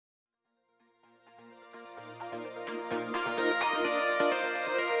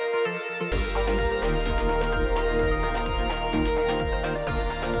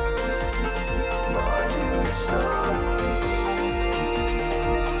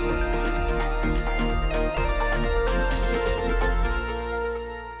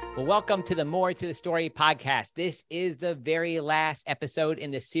Welcome to the More to the Story podcast. This is the very last episode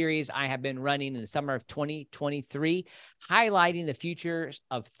in the series I have been running in the summer of 2023, highlighting the futures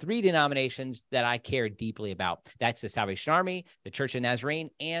of three denominations that I care deeply about. That's the Salvation Army, the Church of Nazarene,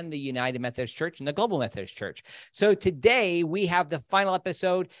 and the United Methodist Church and the Global Methodist Church. So today we have the final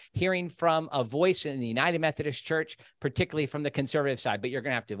episode hearing from a voice in the United Methodist Church, particularly from the conservative side. But you're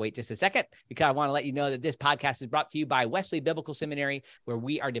going to have to wait just a second because I want to let you know that this podcast is brought to you by Wesley Biblical Seminary, where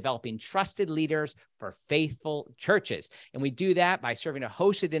we are developing trusted leaders for faithful churches. And we do that by serving a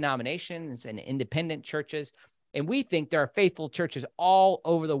host of denominations and independent churches. And we think there are faithful churches all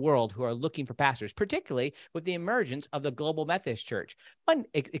over the world who are looking for pastors, particularly with the emergence of the Global Methodist Church. One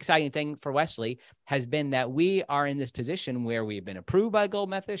exciting thing for Wesley has been that we are in this position where we've been approved by the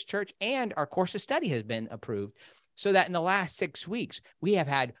Global Methodist Church and our course of study has been approved, so that in the last 6 weeks, we have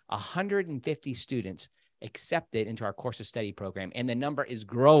had 150 students accepted into our course of study program, and the number is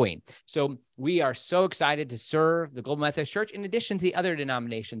growing. So we are so excited to serve the Global Methodist Church in addition to the other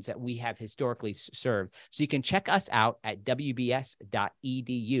denominations that we have historically served. So you can check us out at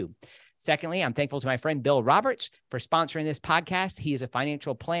wbs.edu. Secondly, I'm thankful to my friend Bill Roberts for sponsoring this podcast. He is a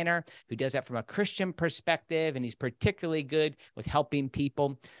financial planner who does that from a Christian perspective, and he's particularly good with helping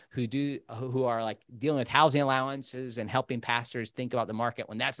people who are like dealing with housing allowances and helping pastors think about the market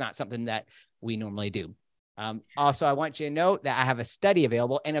when that's not something that we normally do. Also, I want you to note that I have a study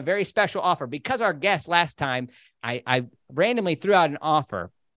available and a very special offer. Because our guest last time, I randomly threw out an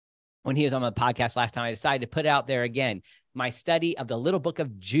offer when he was on the podcast last time. I decided to put it out there again. My study of the Little Book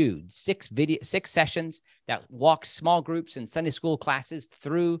of Jude, 6 sessions that walk small groups and Sunday school classes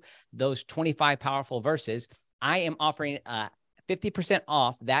through those 25 powerful verses. I am offering 50%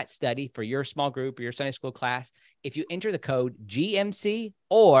 off that study for your small group or your Sunday school class if you enter the code GMC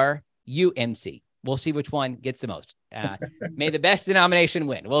or UMC. We'll see which one gets the most. May the best denomination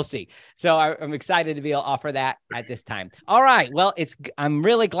win. We'll see. So I'm excited to be able to offer that at this time. All right. Well, I'm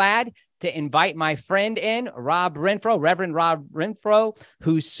really glad to invite my friend in, Reverend Rob Renfroe,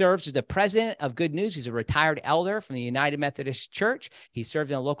 who serves as the president of Good News. He's a retired elder from the United Methodist Church. He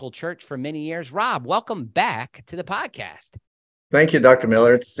served in a local church for many years. Rob, welcome back to the podcast. Thank you, Dr.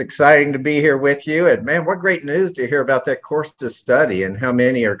 Miller. It's exciting to be here with you. And man, what great news to hear about that course to study and how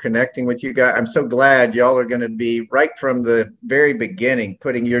many are connecting with you guys. I'm so glad y'all are going to be right from the very beginning,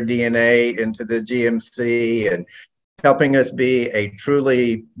 putting your DNA into the GMC and helping us be a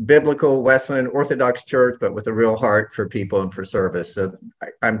truly biblical Wesleyan Orthodox church, but with a real heart for people and for service. So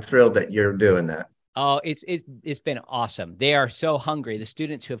I'm thrilled that you're doing that. Oh, it's been awesome. They are so hungry. The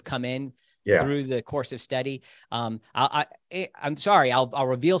students who have come in through the course of study. I'm sorry, I'll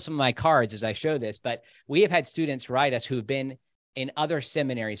reveal some of my cards as I show this, but we have had students write us who've been in other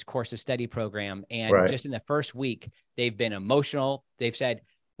seminaries course of study program. And just in the first week, they've been emotional. They've said,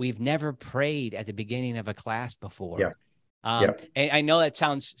 we've never prayed at the beginning of a class before. And I know that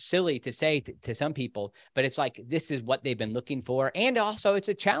sounds silly to say to some people, but it's like, this is what they've been looking for. And also it's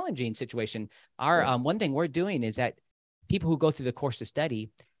a challenging situation. Our one thing we're doing is that people who go through the course of study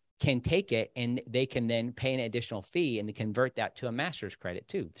can take it and they can then pay an additional fee and they convert that to a master's credit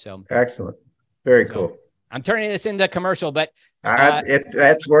too. So excellent. Very cool. I'm turning this into a commercial, but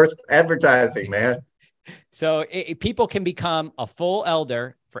that's worth advertising, man. So people can become a full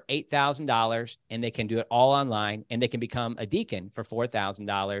elder for $8,000 and they can do it all online, and they can become a deacon for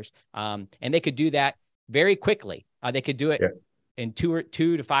 $4,000. And they could do that very quickly. They could do it in 2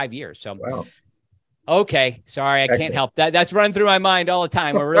 to 5 years. So wow. Okay. Sorry, I can't help that. That's run through my mind all the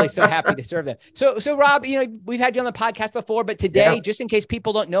time. We're really so happy to serve them. So Rob, we've had you on the podcast before, but today, just in case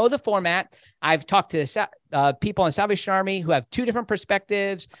people don't know the format, I've talked to people in the Salvation Army who have two different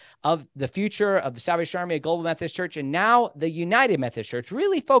perspectives of the future of the Salvation Army, a Global Methodist Church, and now the United Methodist Church,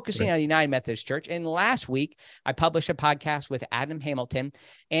 really focusing on the United Methodist Church. And last week, I published a podcast with Adam Hamilton,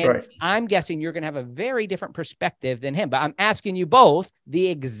 and I'm guessing you're going to have a very different perspective than him, but I'm asking you both the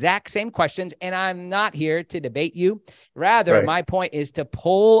exact same questions, and I'm not here to debate you. Rather, my point is to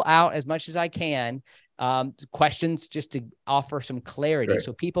pull out as much as I can questions just to offer some clarity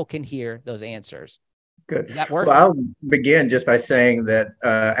so people can hear those answers. Good. Does that work? Well, I'll begin just by saying that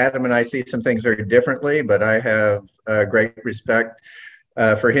Adam and I see some things very differently, but I have great respect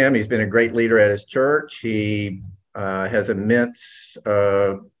for him. He's been a great leader at his church. He has immense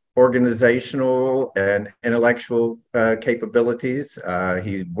organizational and intellectual capabilities.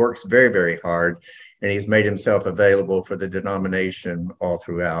 He works very, very hard, and he's made himself available for the denomination all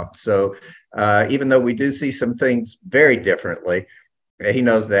throughout. So even though we do see some things very differently, he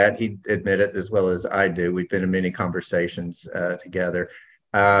knows that. He admitted as well as I do. We've been in many conversations together.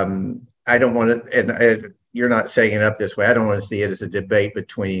 I don't want to, and you're not setting it up this way. I don't want to see it as a debate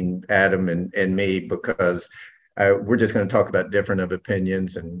between Adam and me, because we're just going to talk about different of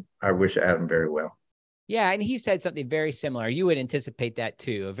opinions, and I wish Adam very well. Yeah. And he said something very similar. You would anticipate that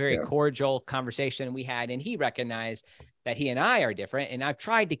too. A very cordial conversation we had, and he recognized that he and I are different. And I've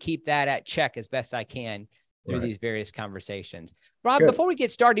tried to keep that at check as best I can through these various conversations. Rob, before we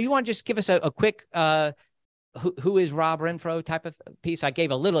get started, do you want to just give us a quick, who is Rob Renfroe type of piece? I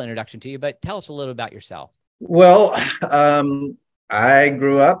gave a little introduction to you, but tell us a little about yourself. Well, I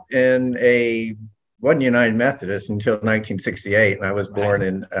grew up wasn't United Methodist until 1968, and I was born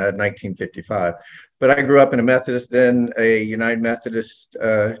in 1955. But I grew up in a Methodist, then a United Methodist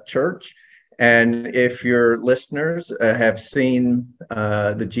church. And if your listeners have seen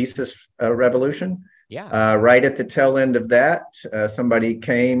the Jesus Revolution, right at the tail end of that, somebody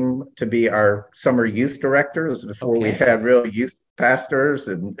came to be our summer youth director. It was before we had real youth pastors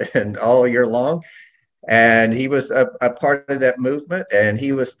and all year long. And he was a part of that movement, and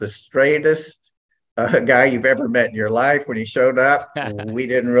he was the straightest guy you've ever met in your life. When he showed up, we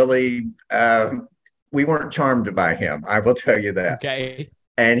didn't really, we weren't charmed by him, I will tell you that. Okay.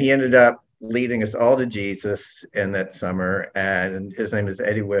 And he ended up leading us all to Jesus in that summer, and his name is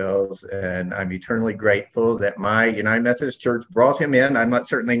Eddie Wills, and I'm eternally grateful that my United Methodist Church brought him in. I'm not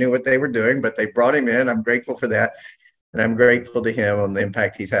certainly knew what they were doing, but they brought him in. I'm grateful for that. And I'm grateful to him on the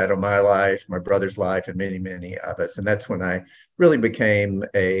impact he's had on my life, my brother's life, and many, many of us. And that's when I really became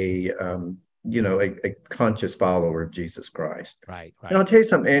a conscious follower of Jesus Christ. Right. And I'll tell you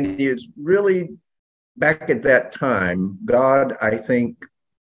something, Andy, it's really back at that time, God, I think,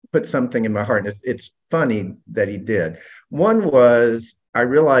 put something in my heart. And it's funny that he did. One was, I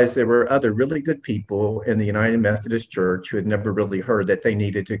realized there were other really good people in the United Methodist Church who had never really heard that they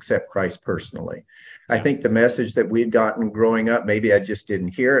needed to accept Christ personally. I think the message that we'd gotten growing up, maybe I just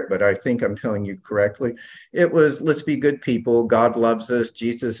didn't hear it, but I think I'm telling you correctly. It was, let's be good people. God loves us.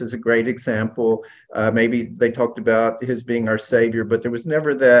 Jesus is a great example. Maybe they talked about his being our savior, but there was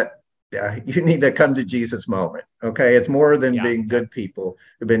never that you need to come to Jesus moment. Okay. It's more than being good people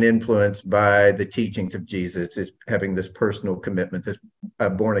who've been influenced by the teachings of Jesus. It's having this personal commitment, this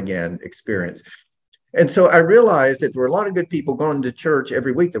born again experience. And so I realized that there were a lot of good people going to church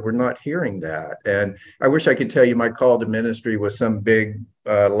every week that were not hearing that. And I wish I could tell you my call to ministry was some big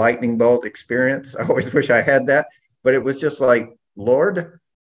lightning bolt experience. I always wish I had that, but it was just like, Lord,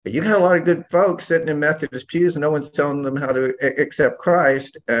 you got a lot of good folks sitting in Methodist pews and no one's telling them how to accept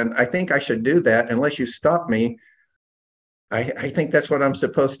Christ. And I think I should do that unless you stop me. I think that's what I'm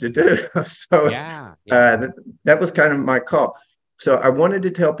supposed to do. So that was kind of my call. So I wanted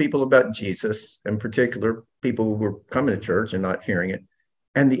to tell people about Jesus, in particular, people who were coming to church and not hearing it.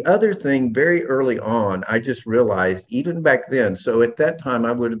 And the other thing, very early on, I just realized, even back then, so at that time,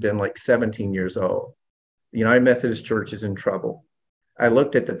 I would have been like 17 years old. The United Methodist Church is in trouble. I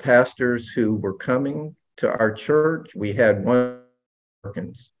looked at the pastors who were coming to our church. We had one,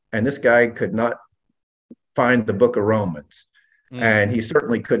 and this guy could not find the book of Romans. And he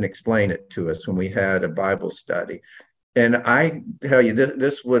certainly couldn't explain it to us when we had a Bible study. And I tell you,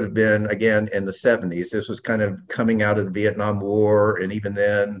 this would have been, again, in the 70s. This was kind of coming out of the Vietnam War. And even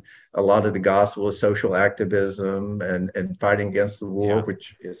then, a lot of the gospel is social activism and fighting against the war,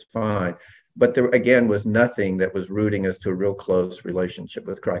 which is fine. But there, again, was nothing that was rooting us to a real close relationship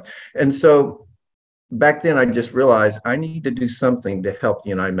with Christ. And so back then, I just realized I need to do something to help the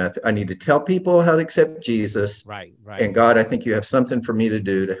United Methodist. I need to tell people how to accept Jesus. Right. And God, I think you have something for me to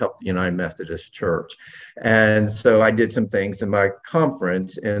do to help the United Methodist Church. And so I did some things in my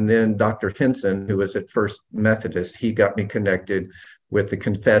conference. And then Dr. Henson, who was at First Methodist, he got me connected with the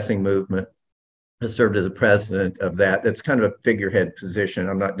confessing movement. I served as the president of that. That's kind of a figurehead position.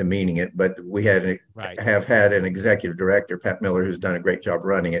 I'm not demeaning it, but we have had an executive director, Pat Miller, who's done a great job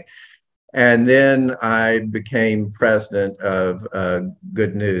running it. And then I became president of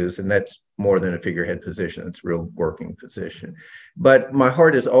Good News, and that's more than a figurehead position. It's a real working position. But my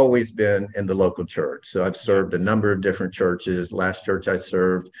heart has always been in the local church. So I've served a number of different churches. Last church I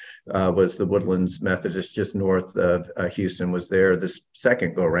served was the Woodlands Methodist, just north of Houston. Was there this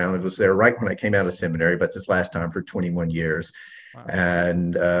second go around. It was there right when I came out of seminary, but this last time for 21 years. Wow.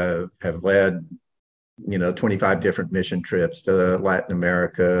 And have led 25 different mission trips to Latin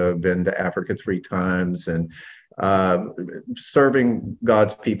America, been to Africa 3 times, and serving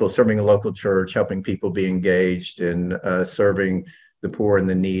God's people, serving a local church, helping people be engaged in serving the poor and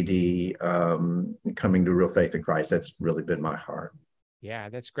the needy, coming to real faith in Christ. That's really been my heart. Yeah,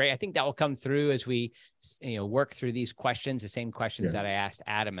 that's great. I think that will come through as we, work through these questions, the same questions that I asked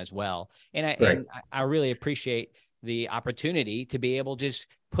Adam as well. And I really appreciate the opportunity to be able to just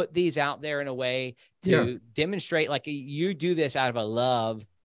put these out there in a way to demonstrate, like, you do this out of a love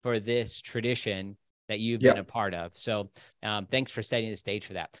for this tradition that you've been a part of. So thanks for setting the stage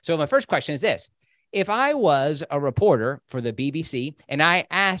for that. So my first question is this. If I was a reporter for the BBC and I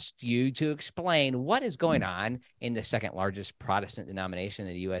asked you to explain what is going on in the second largest Protestant denomination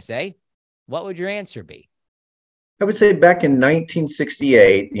in the USA, what would your answer be? I would say back in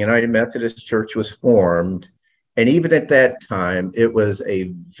 1968, the United Methodist Church was formed. And even at that time, it was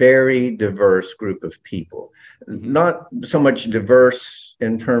a very diverse group of people, not so much diverse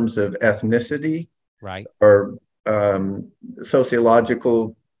in terms of ethnicity, right, or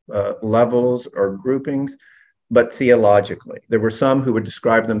sociological levels or groupings, but theologically. There were some who would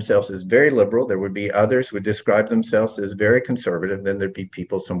describe themselves as very liberal. There would be others who would describe themselves as very conservative. Then there'd be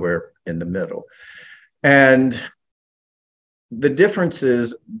people somewhere in the middle. And the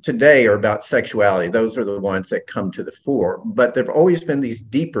differences today are about sexuality. Those are the ones that come to the fore. But there have always been these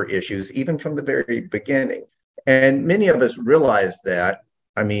deeper issues, even from the very beginning. And many of us realized that.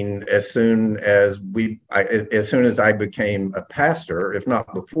 I mean, as soon as I became a pastor, if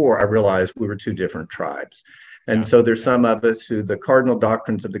not before, I realized we were two different tribes. And so there's some of us who the cardinal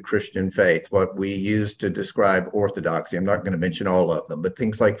doctrines of the Christian faith, what we use to describe orthodoxy, I'm not going to mention all of them, but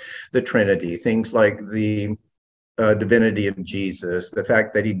things like the Trinity, things like the divinity of Jesus, the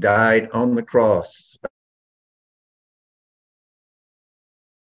fact that he died on the cross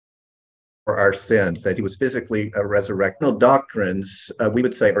for our sins, that he was physically resurrected. Doctrines, we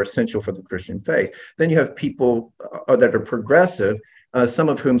would say, are essential for the Christian faith. Then you have people that are progressive, some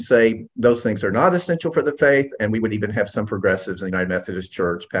of whom say those things are not essential for the faith. And we would even have some progressives in the United Methodist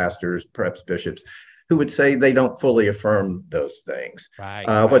Church, pastors, perhaps bishops, who would say they don't fully affirm those things.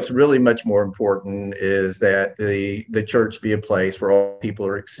 What's really much more important is that the church be a place where all people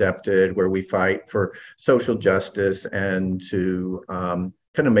are accepted, where we fight for social justice and to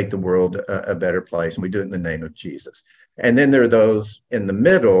kind of make the world a better place. And we do it in the name of Jesus. And then there are those in the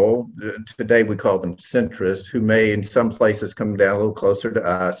middle, today we call them centrists, who may in some places come down a little closer to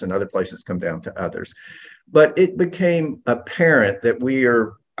us and other places come down to others. But it became apparent that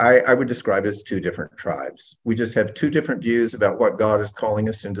I would describe it as two different tribes. We just have two different views about what God is calling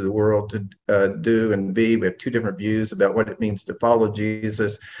us into the world to do and be. We have two different views about what it means to follow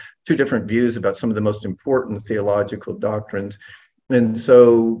Jesus, two different views about some of the most important theological doctrines. And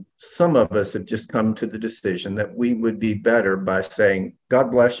so some of us have just come to the decision that we would be better by saying,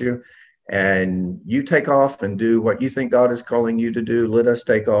 God bless you, and you take off and do what you think God is calling you to do. Let us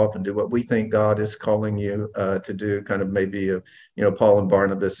take off and do what we think God is calling you to do, kind of maybe a Paul and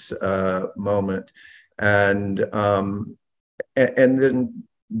Barnabas moment. And then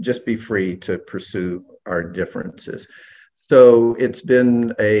just be free to pursue our differences. So it's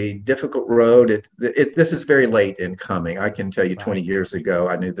been a difficult road. This is very late in coming. I can tell you 20 years ago,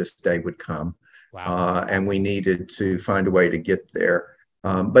 I knew this day would come. And we needed to find a way to get there.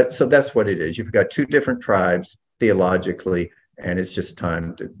 But so that's what it is. You've got two different tribes theologically, and it's just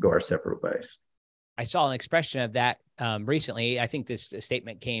time to go our separate ways. I saw an expression of that recently. I think this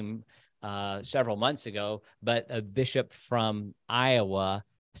statement came several months ago, but a bishop from Iowa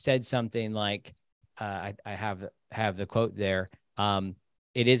said something like, I have the quote there.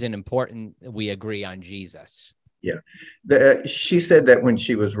 It isn't important we agree on Jesus. Yeah. She said that when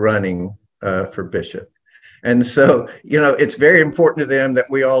she was running for bishop. And so, it's very important to them that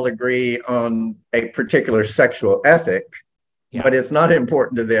we all agree on a particular sexual ethic, but it's not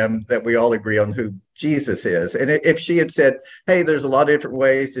important to them that we all agree on who Jesus is. And if she had said, hey, there's a lot of different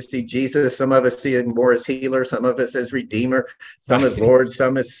ways to see Jesus. Some of us see him more as healer, some of us as redeemer, some as Lord,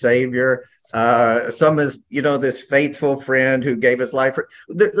 some as savior. Some is, this faithful friend who gave his life.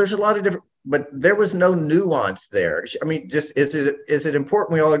 There's a lot of different, but there was no nuance there. I mean, just is it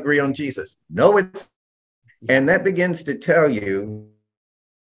important we all agree on Jesus? No, it's, and that begins to tell you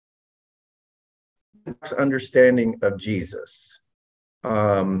understanding of Jesus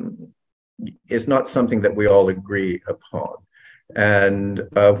is not something that we all agree upon. And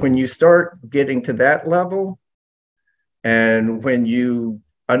when you start getting to that level, and when you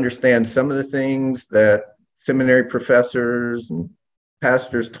understand some of the things that seminary professors and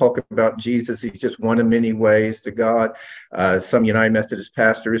pastors talk about Jesus, he's just one of many ways to God. Some United Methodist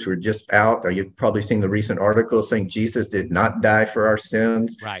pastors who are just out, or you've probably seen the recent article saying Jesus did not die for our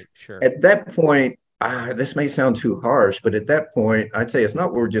sins. Right, sure. At that point, this may sound too harsh, but at that point, I'd say it's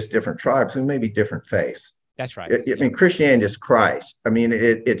not we're just different tribes, we may be different faiths. That's right. I mean, Christianity is Christ. I mean,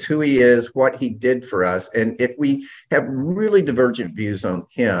 it's who he is, what he did for us. And if we have really divergent views on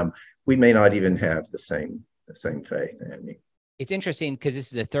him, we may not even have the same faith. It's interesting because this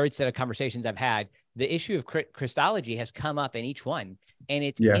is the third set of conversations I've had the issue of Christology has come up in each one. And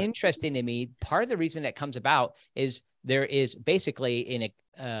it's interesting to me. Part of the reason that comes about is there is basically in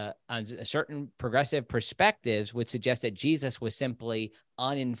on a certain progressive perspectives would suggest that Jesus was simply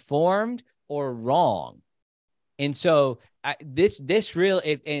uninformed or wrong. And so this real,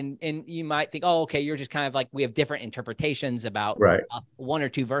 and you might think, oh, okay, you're just kind of like, we have different interpretations about one or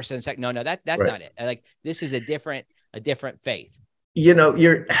two verses. No, that's not it. Like, this is a different faith. You know,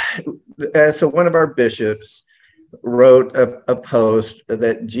 so one of our bishops wrote a post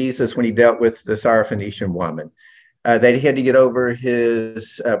that Jesus, when he dealt with the Syrophoenician woman, that he had to get over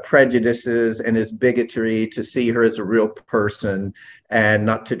his prejudices and his bigotry to see her as a real person and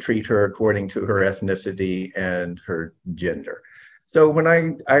not to treat her according to her ethnicity and her gender. So when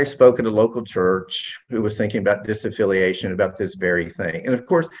I spoke at a local church who was thinking about disaffiliation, about this very thing, and of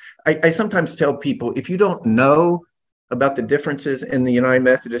course, I sometimes tell people, if you don't know about the differences in the United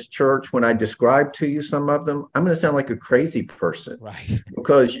Methodist Church, when I describe to you some of them, I'm going to sound like a crazy person. Right.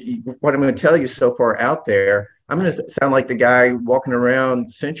 Because what I'm going to tell you so far out there, I'm going to sound like the guy walking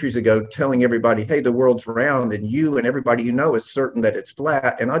around centuries ago telling everybody, hey, the world's round, and you and everybody you know is certain that it's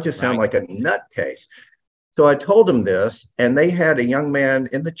flat. And I'll just sound like a nutcase. So I told them this, and they had a young man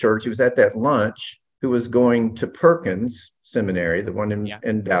in the church who was at that lunch who was going to Perkins Seminary, the one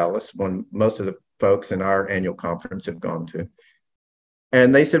in Dallas, one most of the folks in our annual conference have gone to.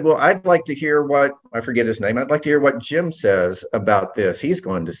 And they said, well, I'd like to hear what, I forget his name, I'd like to hear what Jim says about this. He's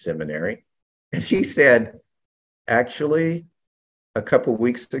going to seminary. And he said, actually, a couple of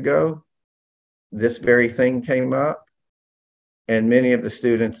weeks ago, this very thing came up. And many of the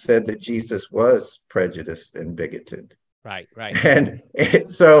students said that Jesus was prejudiced and bigoted. Right. And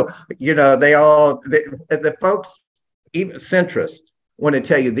so, you know, the folks, even centrists, want to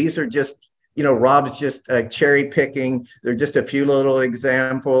tell you these are just, you know, Rob's just cherry picking. They're just a few little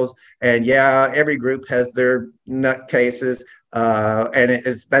examples. And every group has their nutcases.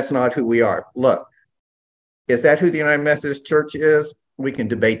 And that's not who we are. Look, is that who the United Methodist Church is? We can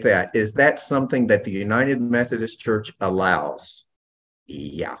debate that. Is that something that the United Methodist Church allows?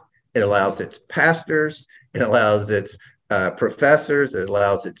 Yeah. It allows its pastors. It allows its professors. It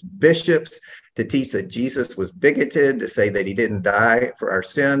allows its bishops to teach that Jesus was bigoted, to say that he didn't die for our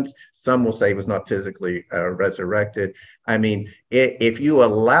sins. Some will say he was not physically resurrected. I mean, if you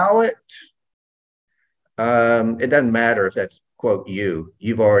allow it, it doesn't matter if that's, quote,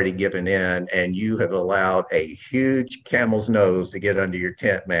 you've already given in, and you have allowed a huge camel's nose to get under your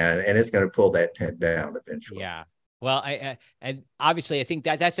tent, man, and it's going to pull that tent down eventually. Yeah. Well, and obviously I think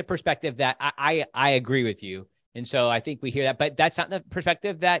that's a perspective that I agree with you. And so I think we hear that, but that's not the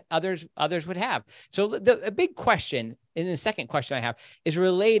perspective that others would have. So a big question, and the second question I have, is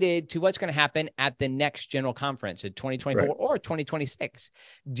related to what's going to happen at the next general conference in 2024 or 2026.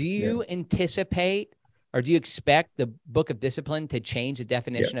 Do you anticipate, or do you expect the Book of Discipline to change the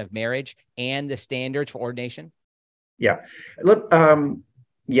definition of marriage and the standards for ordination? Yeah. Look,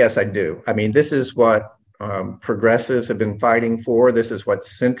 yes, I do. I mean, this is what progressives have been fighting for. This is what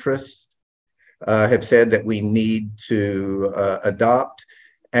centrists have said that we need to adopt.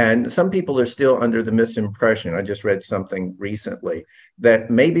 And some people are still under the misimpression. I just read something recently that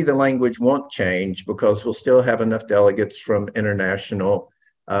maybe the language won't change because we'll still have enough delegates from international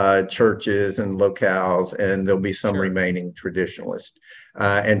churches and locales, and there'll be some remaining traditionalists.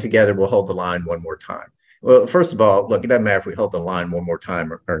 And together we'll hold the line one more time. Well, first of all, look, it doesn't matter if we hold the line one more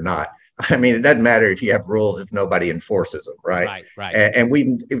time or not. I mean, it doesn't matter if you have rules if nobody enforces them, right? Right. And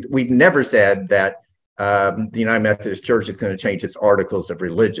we've never said that the United Methodist Church is going to change its articles of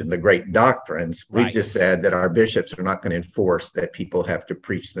religion, the great doctrines. We've just said that our bishops are not going to enforce that people have to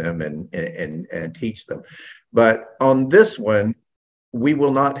preach them and teach them. But on this one, we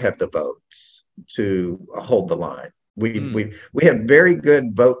will not have the votes to hold the line. We have very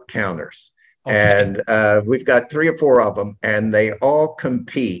good vote counters. Okay. And we've got 3 or 4 of them, and they all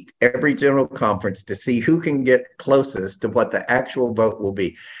compete every general conference to see who can get closest to what the actual vote will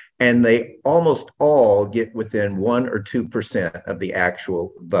be. And they almost all get within 1 or 2% of the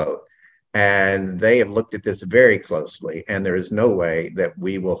actual vote. And they have looked at this very closely, and there is no way that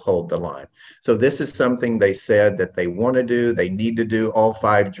we will hold the line. So this is something they said that they want to do. They need to do all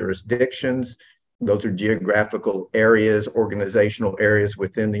 5 jurisdictions. Those are geographical areas, organizational areas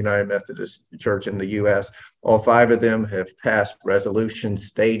within the United Methodist Church in the U.S. All 5 of them have passed resolutions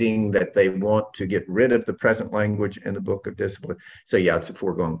stating that they want to get rid of the present language in the Book of Discipline. So yeah, it's a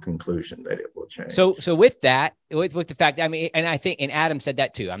foregone conclusion that it will change. So with that, with the fact, I mean, and I think, and Adam said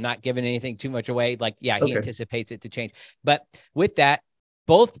that too, I'm not giving anything too much away. Like, he anticipates it to change. But with that,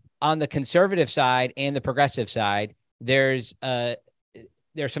 both on the conservative side and the progressive side, there's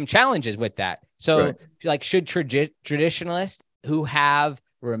there's some challenges with that. So like, should traditionalists who have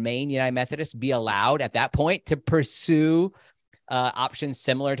remained United Methodists be allowed at that point to pursue options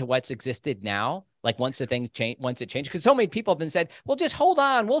similar to what's existed now? Like once it changed, because so many people have been said, well, just hold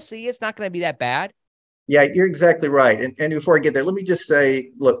on, we'll see. It's not going to be that bad. Yeah, you're exactly right. And before I get there, let me just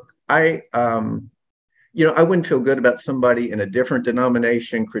say, look, I wouldn't feel good about somebody in a different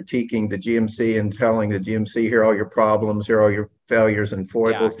denomination critiquing the GMC and telling the GMC, here are all your problems, here are all your failures and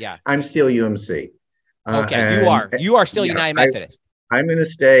foibles. Yeah. I'm still UMC. Okay, you are still United Methodist. I'm going to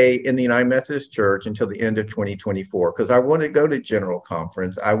stay in the United Methodist Church until the end of 2024 because I want to go to General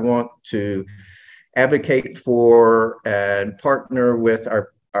Conference. I want to advocate for and partner with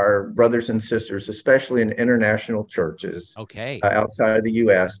our brothers and sisters, especially in international churches outside of the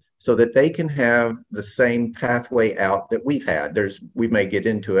U.S., so that they can have the same pathway out that we've had. We may get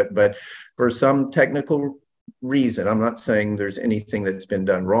into it, but for some technical reason, I'm not saying there's anything that's been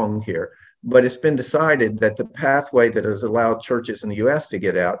done wrong here, but it's been decided that the pathway that has allowed churches in the U.S. to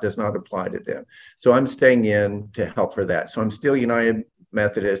get out does not apply to them. So I'm staying in to help for that. So I'm still United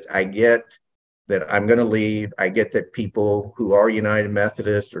Methodist. I get that I'm going to leave. I get that people who are United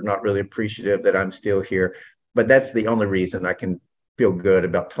Methodist are not really appreciative that I'm still here, but that's the only reason I can feel good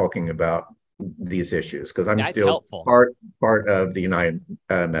about talking about these issues, because I'm still helpful. part of the United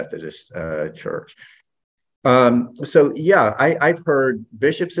Methodist Church. So yeah, I've heard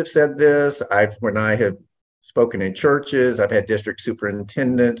bishops have said this. When I have spoken in churches, I've had district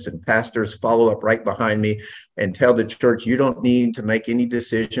superintendents and pastors follow up right behind me and tell the church, you don't need to make any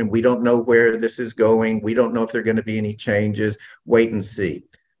decision. We don't know where this is going. We don't know if there are going to be any changes. Wait and see.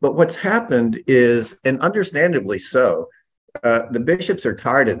 But what's happened is, and understandably so, the bishops are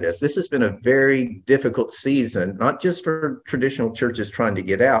tired of this. This has been a very difficult season, not just for traditional churches trying to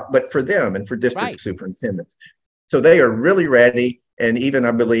get out, but for them and for district superintendents. So they are really ready. And even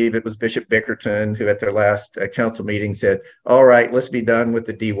I believe it was Bishop Bickerton who at their last council meeting said, all right, let's be done with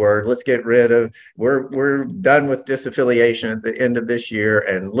the D word. Let's get rid of, we're done with disaffiliation at the end of this year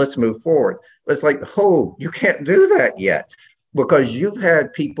and let's move forward. But it's like, oh, you can't do that yet, because you've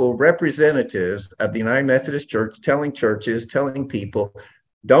had people, representatives of the United Methodist Church, telling churches, telling people,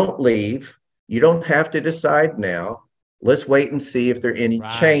 don't leave. You don't have to decide now. Let's wait and see if there are any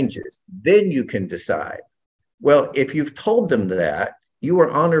changes. Then you can decide. Well, if you've told them that, you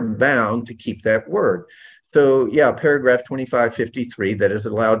are honor bound to keep that word. So yeah, paragraph 2553 that has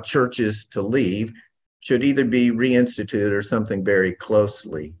allowed churches to leave should either be reinstituted or something very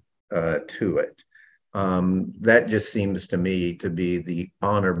closely to it. That just seems to me to be the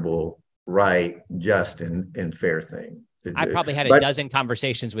honorable, right, just, and fair thing to do. I probably had a dozen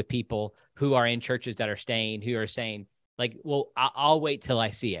conversations with people who are in churches that are staying, who are saying, like, well, I'll wait till I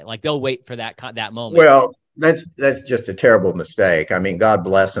see it. Like, they'll wait for that moment. Well, that's just a terrible mistake. I mean, God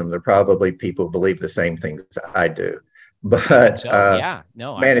bless them. There are probably people who believe the same things I do. But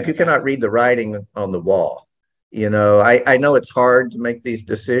man, if you cannot read the writing on the wall, I know it's hard to make these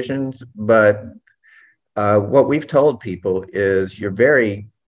decisions, but what we've told people is you're very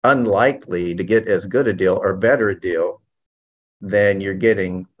unlikely to get as good a deal or better a deal than you're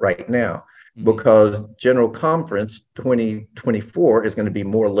getting right now, because General Conference 2024 is going to be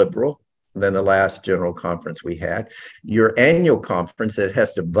more liberal than the last General Conference we had. Your annual conference that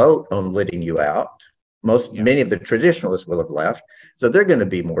has to vote on letting you out, many of the traditionalists will have left, so they're going to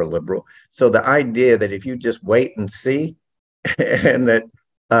be more liberal. So the idea that if you just wait and see, and that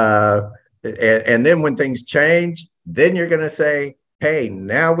and then when things change, then you're going to say, hey,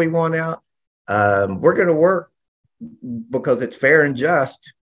 now we want out. We're going to work because it's fair and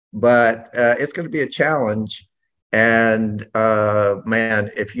just, but it's going to be a challenge. And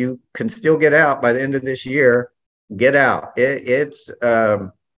man, if you can still get out by the end of this year, get out.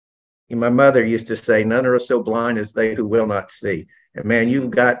 My mother used to say, none are so blind as they who will not see. And man,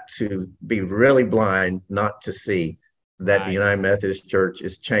 you've got to be really blind not to see that the United Methodist Church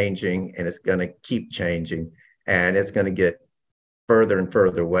is changing, and it's going to keep changing, and it's going to get further and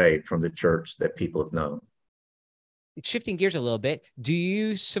further away from the church that people have known. Shifting gears a little bit, do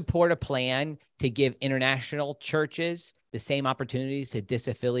you support a plan to give international churches the same opportunities to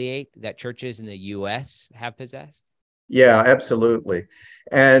disaffiliate that churches in the U.S. have possessed? Yeah, absolutely.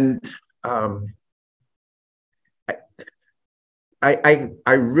 And I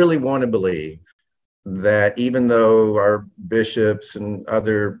really want to believe that even though our bishops and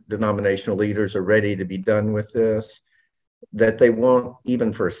other denominational leaders are ready to be done with this, that they won't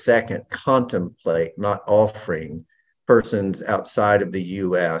even for a second contemplate not offering persons outside of the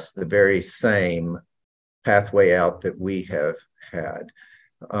U.S. the very same pathway out that we have had.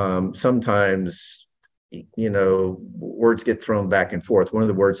 Sometimes words get thrown back and forth. One of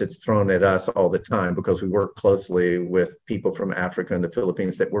the words that's thrown at us all the time, because we work closely with people from Africa and the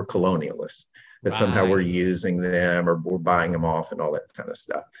Philippines, that we're colonialists, that somehow we're Right. using them or we're buying them off and all that kind of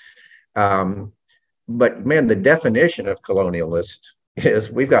stuff. But man, the definition of colonialist is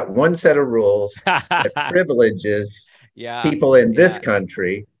we've got one set of rules that privileges Yeah. people in this Yeah.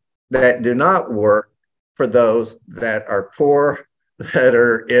 country that do not work for those that are poor, that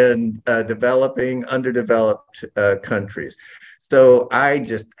are in developing, underdeveloped countries. So I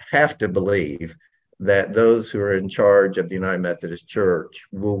just have to believe that those who are in charge of the United Methodist Church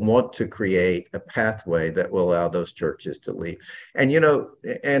will want to create a pathway that will allow those churches to lead. And,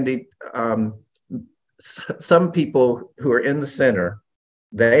 Andy, some people who are in the center,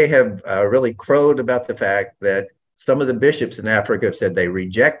 they have really crowed about the fact that some of the bishops in Africa have said they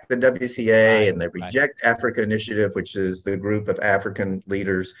reject the WCA and they reject Africa Initiative, which is the group of African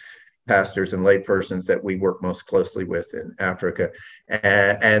leaders, pastors, and laypersons that we work most closely with in Africa,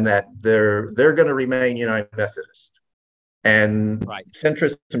 and that they're going to remain United Methodist. And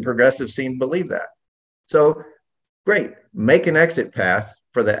centrists and progressives seem to believe that. So great, make an exit path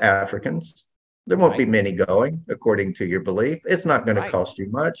for the Africans. There won't be many going, according to your belief. It's not going to cost you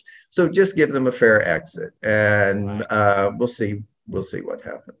much. So just give them a fair exit, and we'll see what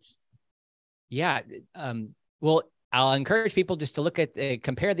happens. Yeah. Well, I'll encourage people just to look at,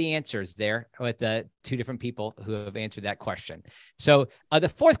 compare the answers there with the two different people who have answered that question. So the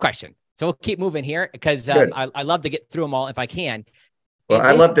fourth question. So we'll keep moving here because I love to get through them all if I can. Well,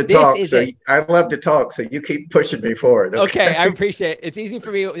 I love to talk, so you keep pushing me forward. Okay, I appreciate it. It's easy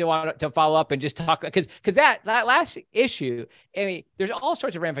for me to want to follow up and just talk because that last issue, I mean, there's all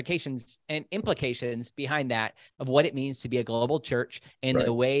sorts of ramifications and implications behind that of what it means to be a global church and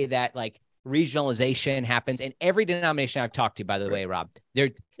the way that regionalization happens. And every denomination I've talked to, by the way, Rob,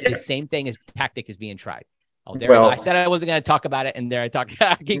 the same tactic is being tried. Oh, I said I wasn't going to talk about it, and there I talk.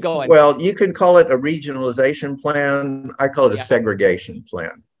 Keep going. Well, you can call it a regionalization plan. I call it a segregation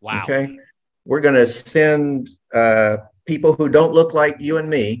plan. Wow. Okay, we're going to send people who don't look like you and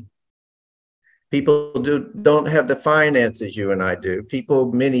me, people who don't have the finances you and I do,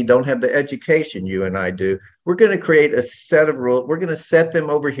 many don't have the education you and I do. We're going to create a set of rules. We're going to set them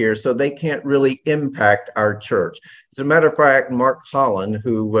over here so they can't really impact our church. As a matter of fact, Mark Holland,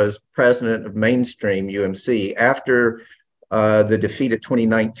 who was president of Mainstream UMC after the defeat of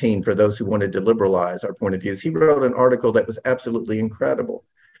 2019, for those who wanted to liberalize our point of views, he wrote an article that was absolutely incredible.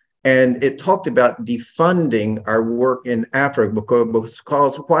 And it talked about defunding our work in Africa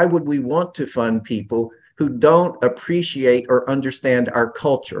because why would we want to fund people who don't appreciate or understand our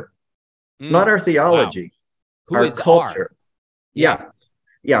culture? Not our theology, our culture. Yeah.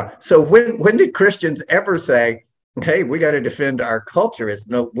 So when did Christians ever say, hey, we got to defend our culture?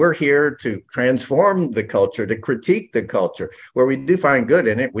 We're here to transform the culture, to critique the culture. Where we do find good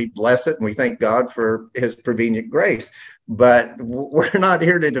in it, we bless it and we thank God for his prevenient grace. But we're not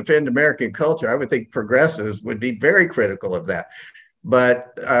here to defend American culture. I would think progressives would be very critical of that.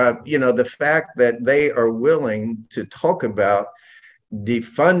 But, the fact that they are willing to talk about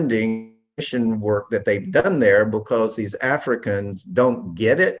defunding mission work that they've done there because these Africans don't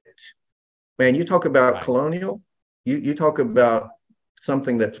get it. Man, you talk about colonial, you talk about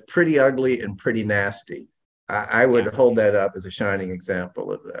something that's pretty ugly and pretty nasty. I would hold that up as a shining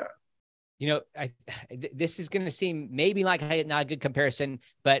example of that. This is going to seem maybe like not a good comparison,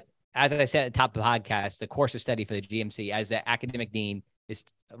 but as I said at the top of the podcast, the course of study for the GMC as the academic dean is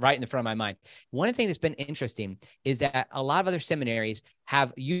right in the front of my mind. One of the things that's been interesting is that a lot of other seminaries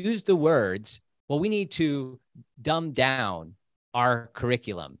have used the words, well, we need to dumb down our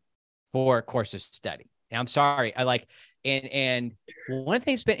curriculum for course of study. And I'm sorry, and one of the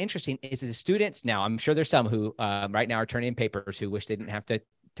things that's been interesting is the students now, I'm sure there's some who right now are turning in papers who wish they didn't have to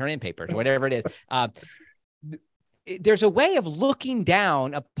turn in papers, whatever it is. There's a way of looking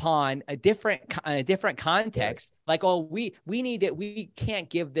down upon a different context. Like, oh, we need it. We can't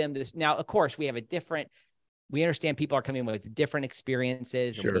give them this. Now, of course, we understand people are coming with different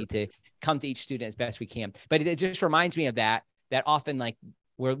experiences and we need to come to each student as best we can. But it just reminds me of that often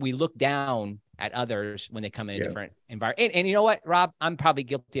where we look down at others when they come in a different environment. And you know what, Rob, I'm probably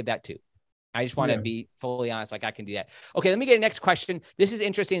guilty of that too. I just want to be fully honest. I can do that. Okay. Let me get the next question. This is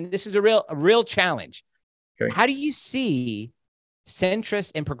interesting. This is a real challenge. Okay. How do you see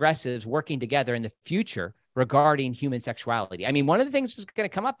centrists and progressives working together in the future regarding human sexuality? I mean, one of the things that's going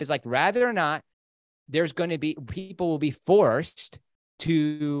to come up is rather or not, there's going to be people will be forced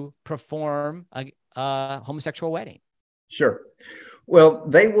to perform a homosexual wedding. Sure. Well,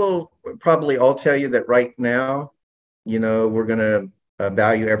 they will probably all tell you that right now, we're going to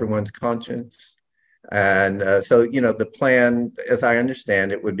value everyone's conscience. And so, the plan, as I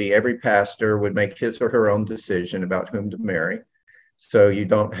understand it, would be every pastor would make his or her own decision about whom to marry. So you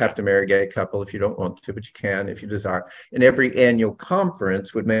don't have to marry a gay couple if you don't want to, but you can if you desire. And every annual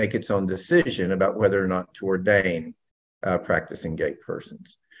conference would make its own decision about whether or not to ordain practicing gay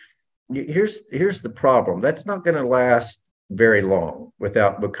persons. Here's the problem. That's not going to last very long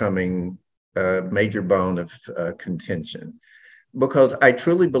without becoming a major bone of contention, because I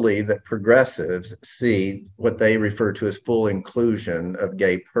truly believe that progressives see what they refer to as full inclusion of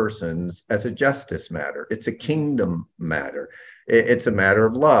gay persons as a justice matter. It's a kingdom matter. It's a matter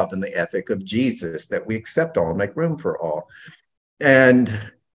of love and the ethic of Jesus, that we accept all and make room for all.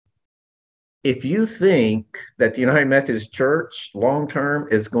 And if you think that the United Methodist Church long term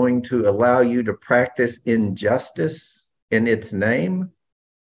is going to allow you to practice injustice in its name,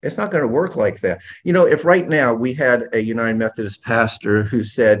 it's not going to work like that. If right now we had a United Methodist pastor who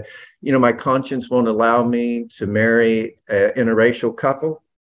said, my conscience won't allow me to marry an interracial couple,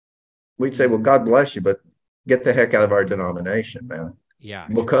 we'd say, well, God bless you, but get the heck out of our denomination, man. Yeah.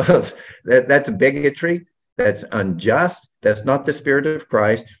 Because that's bigotry, that's unjust, that's not the spirit of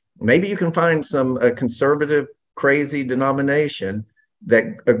Christ. Maybe you can find some conservative, crazy denomination that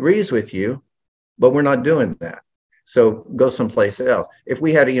agrees with you, but we're not doing that. So go someplace else. If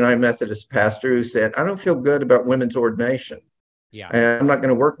we had a United Methodist pastor who said, I don't feel good about women's ordination, and I'm not going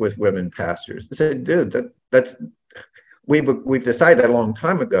to work with women pastors, I said, dude, we've decided that a long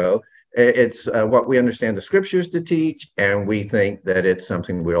time ago. It's what we understand the scriptures to teach, and we think that it's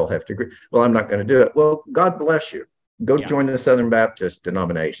something we all have to agree. Well, I'm not going to do it. Well, God bless you. Go join the Southern Baptist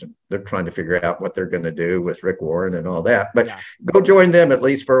denomination. They're trying to figure out what they're going to do with Rick Warren and all that. But go join them at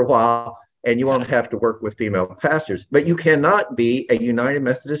least for a while, and you won't have to work with female pastors. But you cannot be a United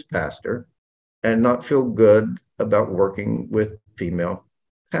Methodist pastor and not feel good about working with female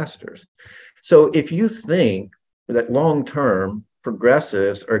pastors. So if you think that long-term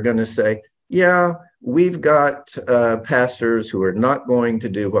progressives are going to say, yeah, we've got pastors who are not going to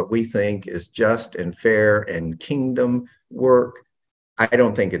do what we think is just and fair and kingdom work, I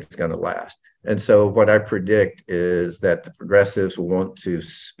don't think it's going to last. And so what I predict is that the progressives will want to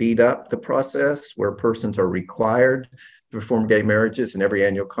speed up the process where persons are required to perform gay marriages, and every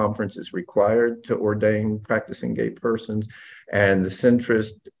annual conference is required to ordain practicing gay persons. And the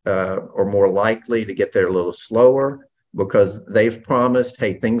centrists are more likely to get there a little slower, because they've promised,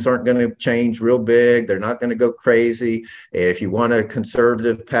 hey, things aren't going to change real big. They're not going to go crazy. If you want a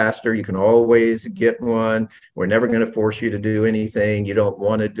conservative pastor, you can always get one. We're never going to force you to do anything you don't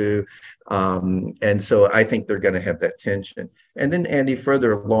want to do. And so I think they're going to have that tension. And then, Andy,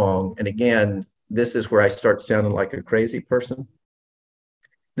 further along, and again, this is where I start sounding like a crazy person.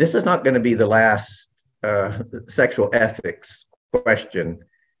 This is not going to be the last sexual ethics question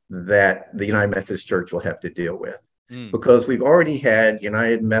that the United Methodist Church will have to deal with. Because we've already had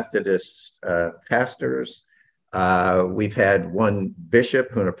United Methodist pastors. We've had one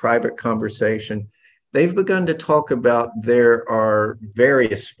bishop who, in a private conversation, they've begun to talk about there are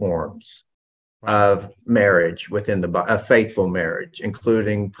various forms of marriage within a faithful marriage,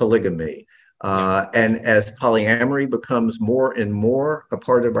 including polygamy. And as polyamory becomes more and more a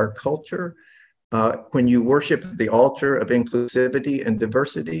part of our culture, when you worship at the altar of inclusivity and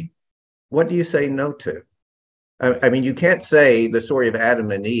diversity, what do you say no to? I mean, you can't say the story of Adam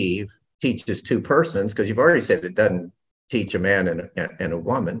and Eve teaches two persons, because you've already said it doesn't teach a man and a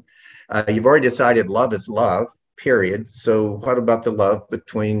woman. You've already decided love is love, period. So what about the love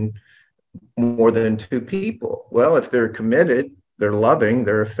between more than two people? Well, if they're committed, they're loving,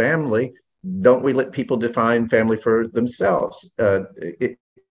 they're a family, don't we let people define family for themselves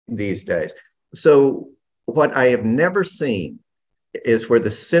these days? So what I have never seen is where the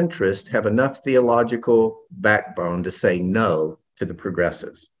centrists have enough theological backbone to say no to the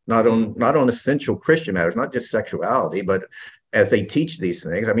progressives, not on essential Christian matters, not just sexuality, but as they teach these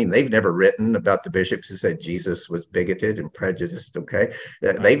things. I mean, they've never written about the bishops who said Jesus was bigoted and prejudiced, okay?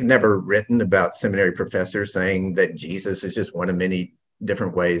 They've never written about seminary professors saying that Jesus is just one of many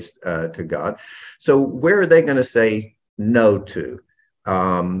different ways to God. So where are they going to say no to?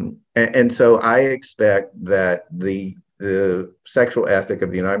 And so I expect that the sexual ethic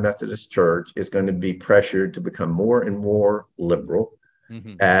of the United Methodist Church is going to be pressured to become more and more liberal,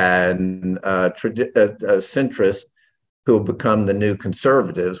 and centrists who will become the new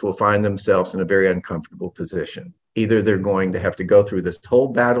conservatives will find themselves in a very uncomfortable position. Either they're going to have to go through this whole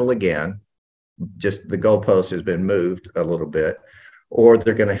battle again, just the goalpost has been moved a little bit, or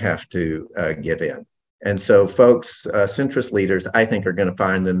they're going to have to give in. And so folks, centrist leaders, I think, are going to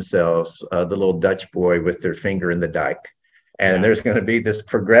find themselves the little Dutch boy with their finger in the dike. And there's going to be this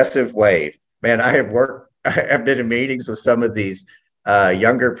progressive wave Man, I've been in meetings with some of these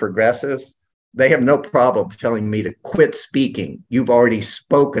younger progressives. They have no problem telling me to quit speaking. You've already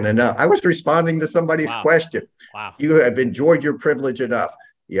spoken enough. I was responding to somebody's Wow. question. Wow. You have enjoyed your privilege enough.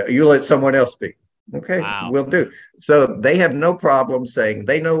 Yeah, you let someone else speak. Okay, Wow. will do. So they have no problem saying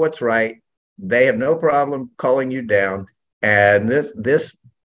they know what's right. They have no problem calling you down. And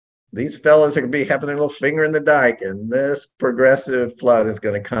these fellas are going to be having their little finger in the dike, and this progressive flood is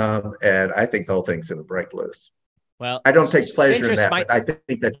going to come. And I think the whole thing's going to break loose. Well, I don't take pleasure in centrists that, might. but I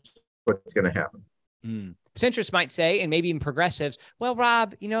think that's what's going to happen. Centrists might say, and maybe even progressives, well,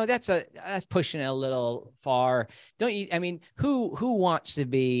 Rob, that's pushing it a little far. Don't you? I mean, who wants to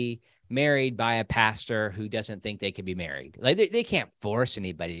be married by a pastor who doesn't think they can be married? Like they can't force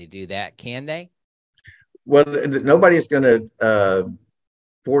anybody to do that, can they? Well, nobody's going to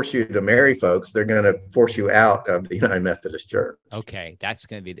force you to marry folks. They're going to force you out of the United Methodist Church. Okay, that's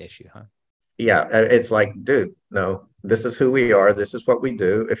going to be the issue, huh? Yeah, it's like, dude, no, this is who we are. This is what we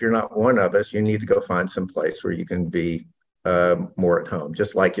do. If you're not one of us, you need to go find some place where you can be more at home.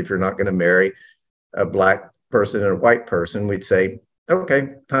 Just like if you're not going to marry a Black person and a white person, we'd say,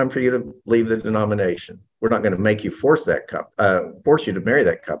 okay, time for you to leave the denomination. We're not going to make you force you to marry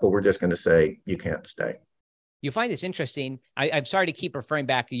that couple. We're just going to say you can't stay. You find this interesting. I'm sorry to keep referring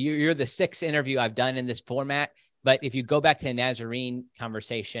back. You're the sixth interview I've done in this format, but if you go back to the Nazarene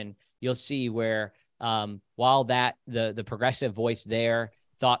conversation, you'll see where while the progressive voice there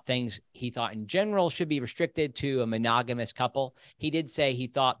he thought in general should be restricted to a monogamous couple, he did say he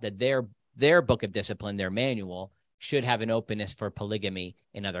thought that their book of discipline, their manual, should have an openness for polygamy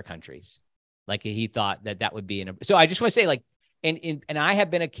in other countries. Like he thought that would be so I just want to say, like, and I have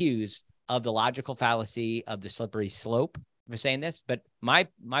been accused of the logical fallacy of the slippery slope for saying this, but my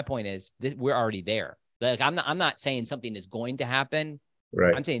point is this: we're already there. Like I'm not saying something is going to happen.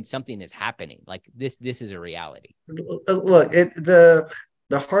 Right. I'm saying something is happening. Like this is a reality. Look, the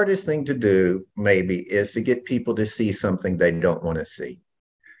hardest thing to do maybe is to get people to see something they don't want to see.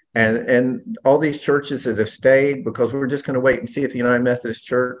 And all these churches that have stayed because we're just going to wait and see if the United Methodist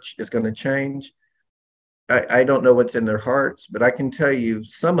Church is going to change. I don't know what's in their hearts, but I can tell you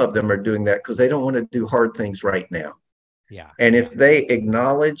some of them are doing that because they don't want to do hard things right now. Yeah. And if they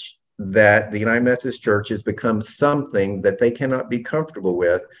acknowledge that the United Methodist Church has become something that they cannot be comfortable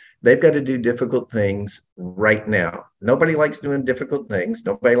with, they've got to do difficult things right now. Nobody likes doing difficult things.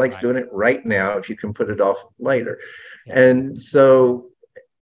 Nobody likes doing it right now if you can put it off later. Yeah. And so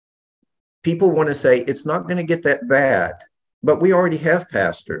people want to say it's not going to get that bad, but we already have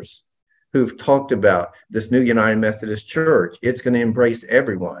pastors who've talked about this new United Methodist Church. It's going to embrace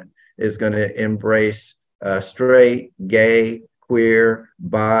everyone. It's going to embrace straight, gay, queer,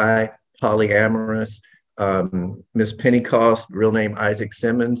 bi, polyamorous. Miss Pentecost, real name Isaac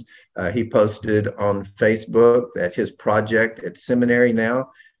Simmons, he posted on Facebook that his project at seminary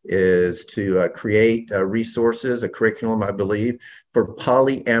now is to create resources, a curriculum, I believe, for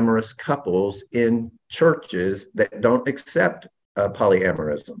polyamorous couples in churches that don't accept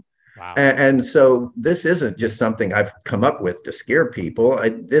polyamorism. Wow. And so this isn't just something I've come up with to scare people.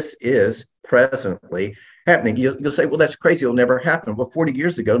 This is presently happening. You'll say, well, that's crazy. It'll never happen. Well, 40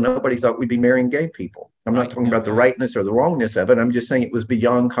 years ago, nobody thought we'd be marrying gay people. I'm not talking about the rightness or the wrongness of it. I'm just saying it was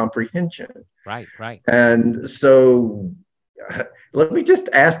beyond comprehension. Right. And so let me just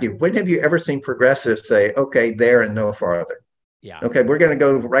ask you, when have you ever seen progressives say, okay, there and no farther? Yeah. Okay, we're going to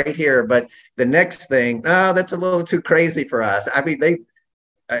go right here. But the next thing, that's a little too crazy for us. I mean,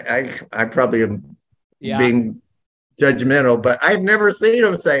 I probably am being judgmental, but I've never seen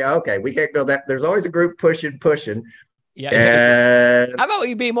them say, okay, we can't go that. There's always a group pushing. Yeah. And how about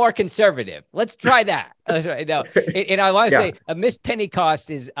you be more conservative? Let's try that. That's right. No. And I want to say Miss Pentecost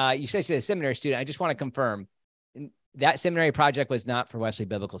is, you said she's a seminary student. I just want to confirm that seminary project was not for Wesley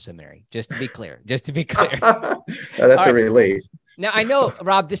Biblical Seminary. Just to be clear. That's a relief. Now I know,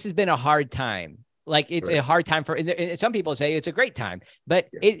 Rob, this has been a hard time. Like it's a hard time and some people say it's a great time, but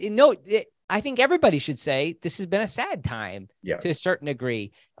I think everybody should say this has been a sad time to a certain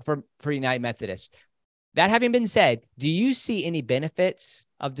degree for United Methodists. That having been said, do you see any benefits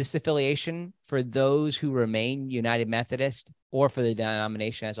of disaffiliation for those who remain United Methodist or for the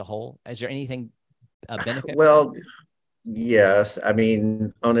denomination as a whole? Is there anything a benefit? Well, yes. I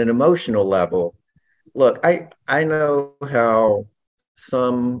mean, on an emotional level, look, I know how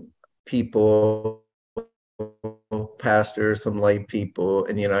some people, pastors, some lay people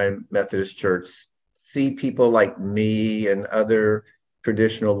in the United Methodist Church see people like me and other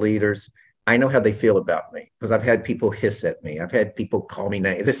traditional leaders. I know how they feel about me because I've had people hiss at me. I've had people call me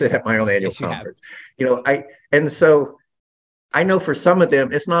names. This is at my own annual conference. And so I know for some of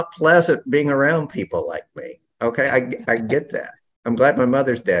them, it's not pleasant being around people like me. Okay, I get that. I'm glad my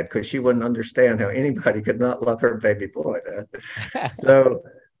mother's dead because she wouldn't understand how anybody could not love her baby boy. So,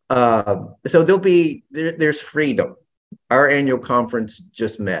 so there's freedom. Our annual conference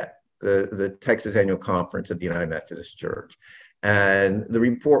just met, the Texas Annual Conference at the United Methodist Church. And the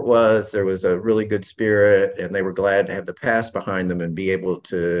report was there was a really good spirit, and they were glad to have the past behind them and be able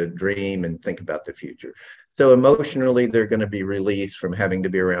to dream and think about the future. So emotionally, they're going to be released from having to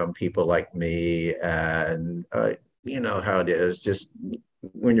be around people like me. And you know how it is, just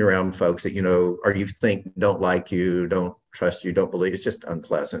when you're around folks that, you know, or you think don't like you, don't trust you, don't believe, it's just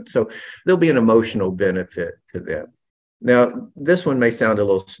unpleasant. So there'll be an emotional benefit to them. Now, this one may sound a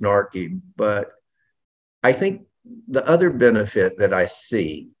little snarky, but I think the other benefit that I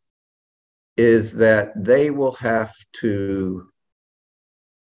see is that they will have the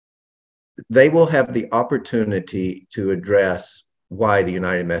opportunity to address why the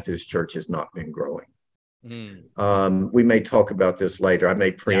United Methodist Church has not been growing. We may talk about this later. I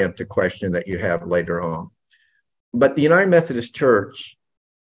may preempt a question that you have later on. But the United Methodist Church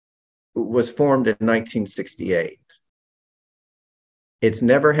was formed in 1968. It's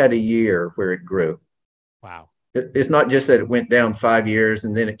never had a year where it grew. Wow. It's not just that it went down 5 years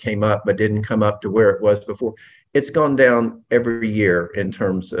and then it came up, but didn't come up to where it was before. It's gone down every year in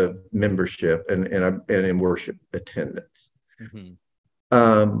terms of membership and in worship attendance.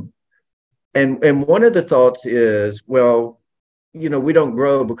 And one of the thoughts is, well, you know, we don't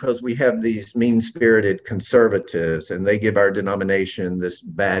grow because we have these mean-spirited conservatives and they give our denomination this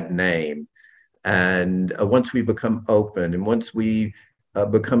bad name. And once we become open, and once we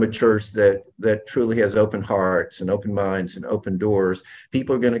become a church that truly has open hearts and open minds and open doors,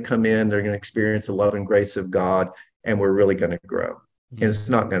 people are going to come in, they're going to experience the love and grace of God, and we're really going to grow. And it's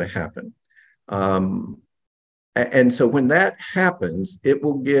not going to happen. And so when that happens, it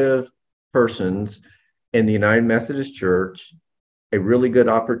will give persons in the United Methodist Church a really good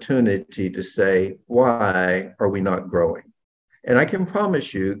opportunity to say, why are we not growing? And I can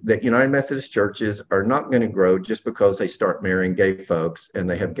promise you that United Methodist churches are not going to grow just because they start marrying gay folks and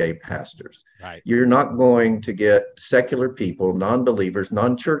they have gay pastors. Right. You're not going to get secular people, non-believers,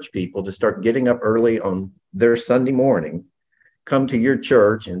 non-church people to start getting up early on their Sunday morning, come to your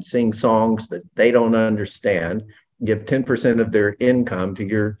church and sing songs that they don't understand, give 10% of their income to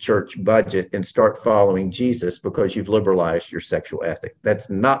your church budget and start following Jesus because you've liberalized your sexual ethic. That's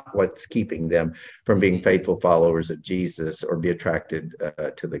not what's keeping them from being faithful followers of Jesus or be attracted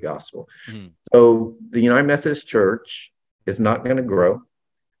to the gospel. So the United Methodist Church is not going to grow.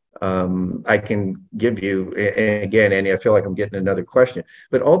 I can give you, and again, Annie, I feel like I'm getting another question,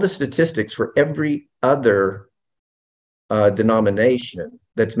 but all the statistics for every other denomination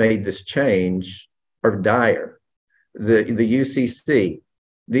that's made this change are dire. The UCC,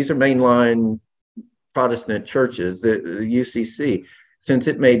 these are mainline Protestant churches. The UCC, since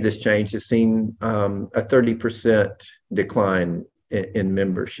it made this change, has seen a 30% decline in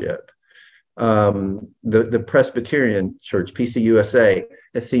membership. The Presbyterian Church, PCUSA,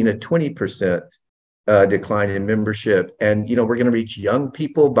 has seen a 20% decline in membership. And, you know, we're going to reach young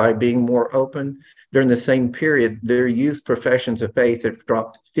people by being more open. During the same period, their youth professions of faith have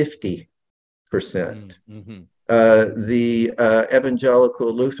dropped 50%. The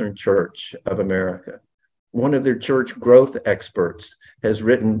Evangelical Lutheran Church of America, one of their church growth experts has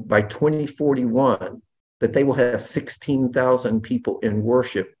written by 2041 that they will have 16,000 people in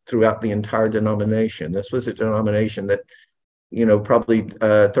worship throughout the entire denomination. This was a denomination that, you know, probably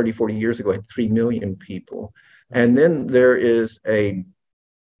 30, 40 years ago had 3 million people. And then there is a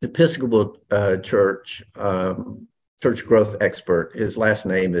Episcopal church growth expert. His last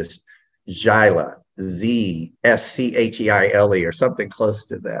name is Zschele, Zschele, or something close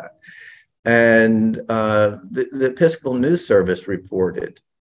to that. And the Episcopal News Service reported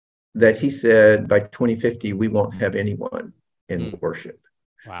that he said by 2050, we won't have anyone in worship.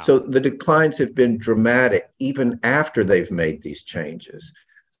 Wow. So the declines have been dramatic even after they've made these changes.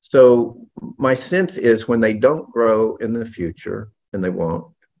 So my sense is when they don't grow in the future, and they won't,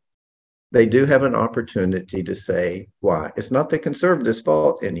 they do have an opportunity to say why. It's not the conservatives'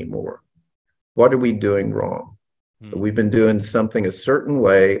 fault anymore. What are we doing wrong? We've been doing something a certain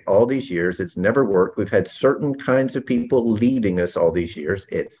way all these years. It's never worked. We've had certain kinds of people leading us all these years.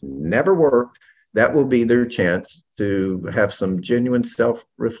 It's never worked. That will be their chance to have some genuine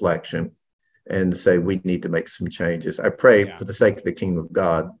self-reflection and say, we need to make some changes. I pray for the sake of the kingdom of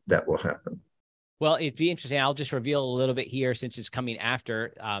God that will happen. Well, it'd be interesting. I'll just reveal a little bit here since it's coming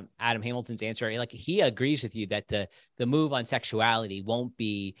after Adam Hamilton's answer. Like, he agrees with you that the move on sexuality won't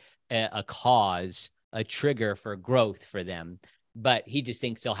be a cause a trigger for growth for them. But he just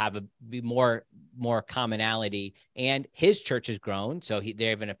thinks they'll be more commonality. And his church has grown, so they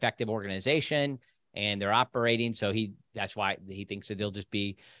have an effective organization and they're operating. So that's why he thinks that there'll just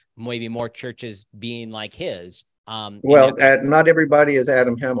be maybe more churches being like his. Well, not everybody is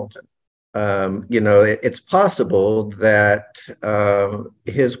Adam Hamilton. It's possible that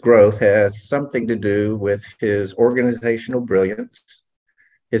his growth has something to do with his organizational brilliance,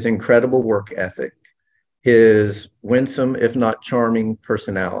 his incredible work ethic, his winsome, if not charming,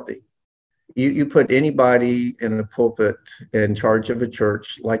 personality. You put anybody in a pulpit in charge of a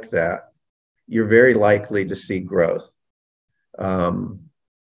church like that, you're very likely to see growth. But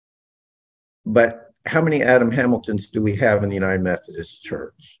how many Adam Hamiltons do we have in the United Methodist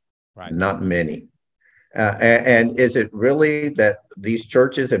Church? Right. Not many. And is it really that these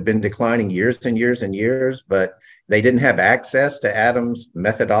churches have been declining years and years and years, but they didn't have access to Adam's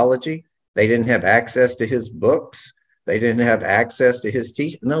methodology? They didn't have access to his books. They didn't have access to his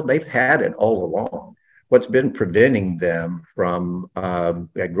teaching. No, they've had it all along. What's been preventing them from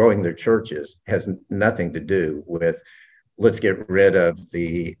growing their churches has nothing to do with, let's get rid of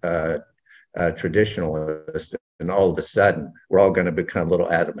the traditionalists, and all of a sudden we're all going to become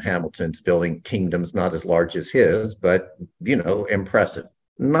little Adam Hamiltons building kingdoms not as large as his, but impressive.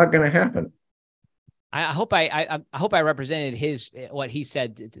 Not going to happen. I hope I represented what he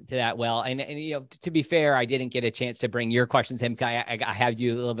said to that well. And to be fair, I didn't get a chance to bring your questions to him. I have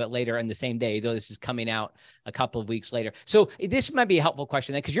you a little bit later in the same day, though this is coming out a couple of weeks later. So this might be a helpful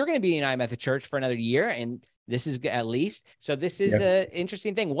question then, because you're going to be in IMF Church for another year, and this is at least. So this is an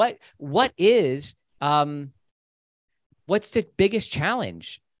interesting thing. What is what's the biggest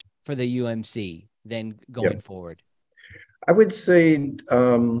challenge for the UMC then going forward? I would say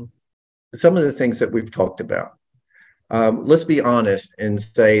some of the things that we've talked about. Let's be honest and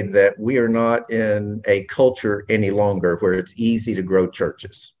say that we are not in a culture any longer where it's easy to grow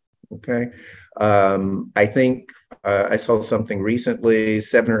churches. Okay. I think I saw something recently,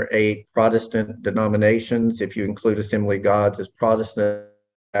 7 or 8 Protestant denominations, if you include Assembly of God as Protestant,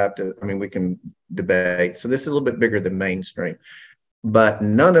 Baptist, we can debate. So this is a little bit bigger than mainstream, but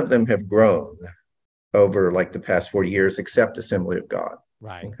none of them have grown over like the past 40 years, except Assembly of God.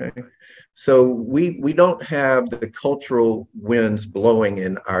 Right. Okay. So we don't have the cultural winds blowing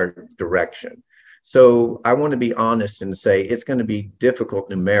in our direction. So I want to be honest and say it's going to be difficult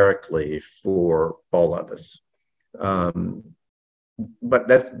numerically for all of us.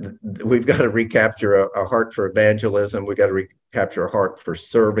 But we've got to recapture a heart for evangelism. We've got to recapture a heart for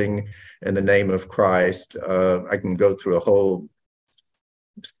serving in the name of Christ. I can go through a whole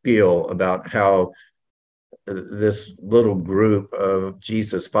spiel about how this little group of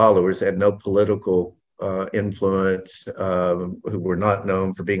Jesus followers had no political influence, who were not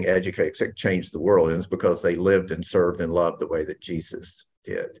known for being educated, except changed the world. And it's because they lived and served and loved the way that Jesus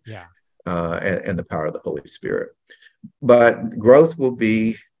did. Yeah. And the power of the Holy Spirit. But growth will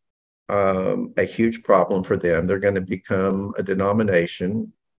be a huge problem for them. They're going to become a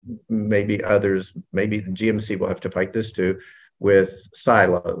denomination. Maybe others, maybe the GMC will have to fight this too, with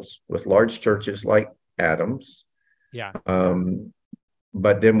silos, with large churches like Adams. Yeah.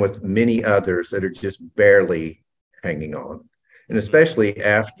 But then with many others that are just barely hanging on. And especially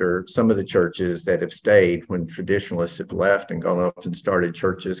after some of the churches that have stayed when traditionalists have left and gone off and started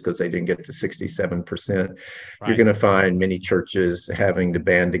churches because they didn't get to 67%, right. You're going to find many churches having to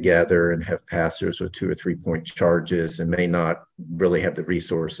band together and have pastors with 2 or 3 point charges and may not really have the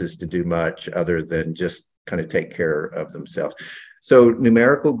resources to do much other than just kind of take care of themselves. So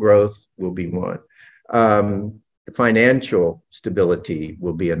numerical growth will be one. Financial stability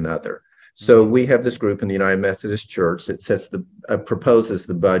will be another. So we have this group in the United Methodist Church that proposes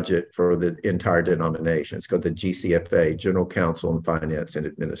the budget for the entire denomination. It's called the GCFA, General Council on Finance and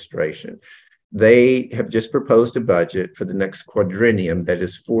Administration. They have just proposed a budget for the next quadrennium that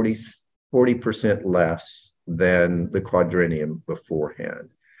is 40% less than the quadrennium beforehand.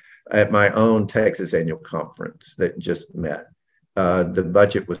 At my own Texas annual conference that just met, the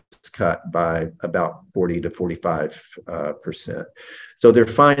budget was cut by about 40 to 45%. So their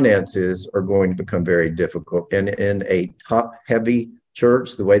finances are going to become very difficult. And in a top-heavy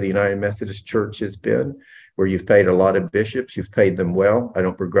church, the way the United Methodist Church has been, where you've paid a lot of bishops, you've paid them well. I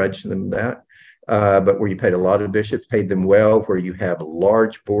don't begrudge them that. But where you paid a lot of bishops, paid them well, where you have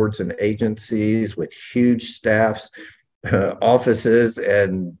large boards and agencies with huge staffs, offices,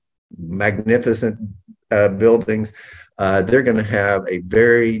 and magnificent buildings, they're going to have a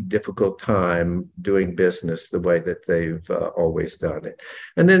very difficult time doing business the way that they've always done it.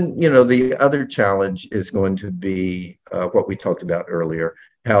 And then, the other challenge is going to be what we talked about earlier,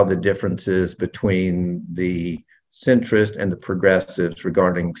 how the differences between the centrist and the progressives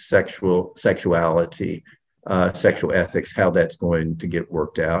regarding sexuality, sexual ethics, how that's going to get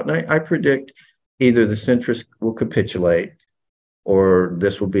worked out. And I predict either the centrists will capitulate or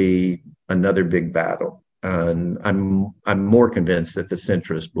this will be another big battle. And I'm more convinced that the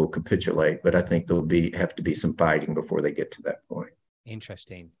centrists will capitulate, but I think there'll have to be some fighting before they get to that point.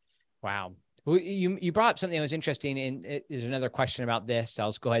 Interesting. Wow. Well, you brought up something that was interesting, and there's another question about this. I'll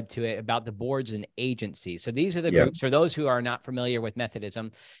just go ahead to it about the boards and agencies. So these are the groups, for those who are not familiar with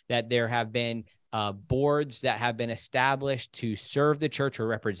Methodism, that there have been boards that have been established to serve the church or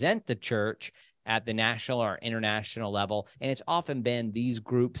represent the church at the national or international level. And it's often been these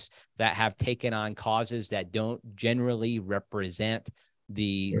groups that have taken on causes that don't generally represent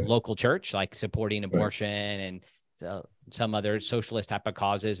the local church, like supporting abortion and some other socialist type of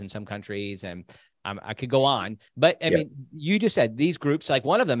causes in some countries. And I could go on, but I mean, you just said these groups, like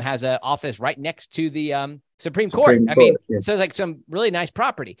one of them has an office right next to the Supreme Court. I mean, so it's like some really nice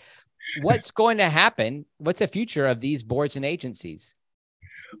property. What's going to happen? What's the future of these boards and agencies?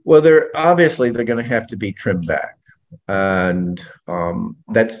 Well, they're going to have to be trimmed back. And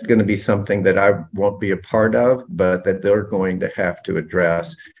that's going to be something that I won't be a part of, but that they're going to have to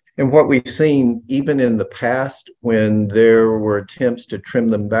address. And what we've seen, even in the past, when there were attempts to trim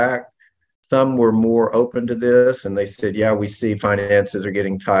them back, some were more open to this. And they said, yeah, we see finances are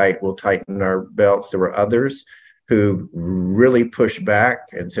getting tight. We'll tighten our belts. There were others who really pushed back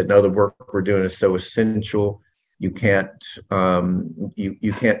and said, no, the work we're doing is so essential. You can't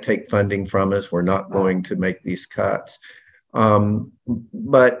you can't take funding from us. We're not going to make these cuts.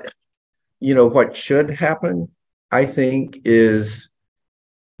 But what should happen, I think, is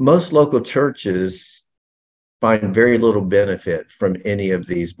most local churches find very little benefit from any of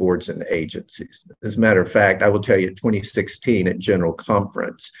these boards and agencies. As a matter of fact, I will tell you, 2016 at General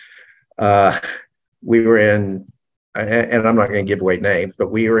Conference, we were in, and I'm not going to give away names,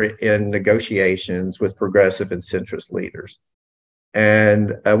 but we were in negotiations with progressive and centrist leaders.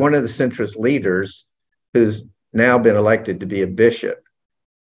 And one of the centrist leaders, who's now been elected to be a bishop,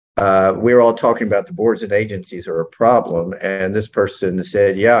 we were all talking about the boards and agencies are a problem. And this person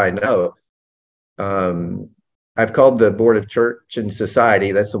said, yeah, I know. I've called the Board of Church and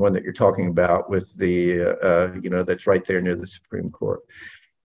Society, that's the one that you're talking about with the, that's right there near the Supreme Court.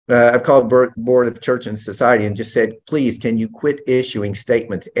 I've called Board of Church and Society and just said, please, can you quit issuing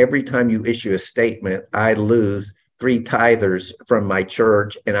statements? Every time you issue a statement, I lose 3 tithers from my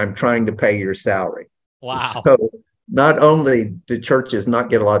church, and I'm trying to pay your salary. Wow. So not only do churches not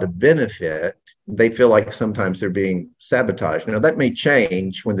get a lot of benefit, they feel like sometimes they're being sabotaged. Now, that may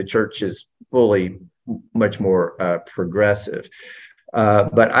change when the church is fully much more progressive.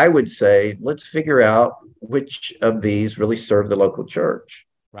 But I would say, let's figure out which of these really serve the local church.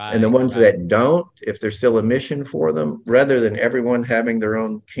 Right, and the ones that don't, if there's still a mission for them, rather than everyone having their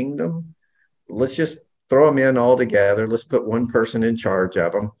own kingdom, let's just throw them in all together. Let's put one person in charge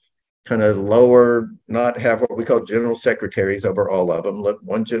of them, kind of not have what we call general secretaries over all of them. Let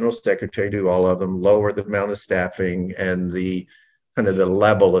one general secretary do all of them, lower the amount of staffing and the kind of the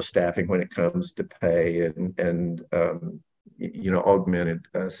level of staffing when it comes to pay and augmented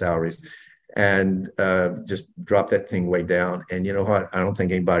salaries. And just drop that thing way down. And you know what? I don't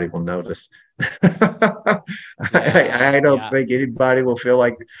think anybody will notice. I don't think anybody will feel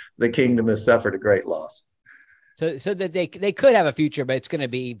like the kingdom has suffered a great loss. So that they could have a future, but it's going to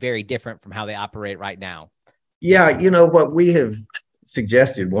be very different from how they operate right now. Yeah, what we have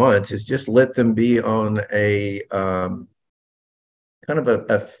suggested once is just let them be on a kind of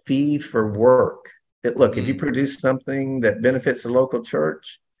a fee for work. Look, if you produce something that benefits the local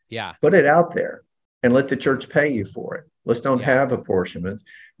church, put it out there and let the church pay you for it. Let's don't have apportionments,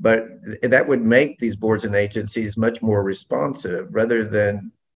 but that would make these boards and agencies much more responsive rather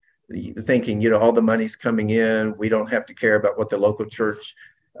than thinking, all the money's coming in. We don't have to care about what the local church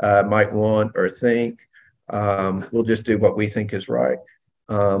might want or think. We'll just do what we think is right.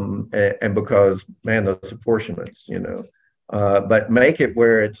 And because, man, those apportionments, but make it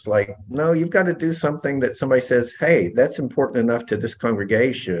where it's like, no, you've got to do something that somebody says, hey, that's important enough to this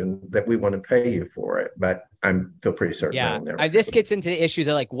congregation that we want to pay you for it. But I feel pretty certain. Yeah, this gets into the issues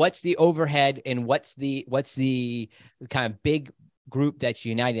of like, what's the overhead and what's the kind of big group that's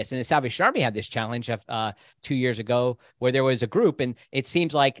uniting us. And the Salvation Army had this challenge of 2 years ago where there was a group, and it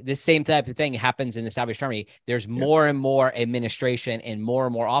seems like the same type of thing happens in the Salvation Army. There's more and more administration and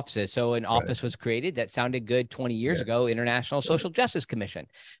more offices. So an office was created that sounded good 20 years ago, International Social Justice Commission.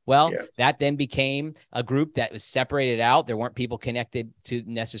 Well, that then became a group that was separated out. There weren't people connected to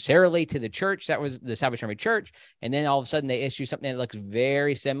necessarily to the church. That was the Salvation Army Church. And then all of a sudden they issue something that looks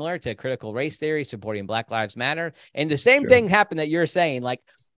very similar to critical race theory, supporting Black Lives Matter. And the same thing happened that you're saying, like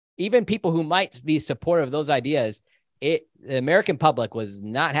even people who might be supportive of those ideas, the American public was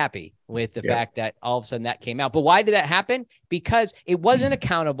not happy with the fact that all of a sudden that came out. But why did that happen? Because it wasn't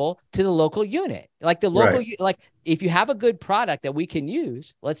accountable to the local unit. Like the local, like if you have a good product that we can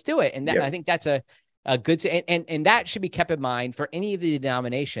use, let's do it. And that, I think that's a good, and that should be kept in mind for any of the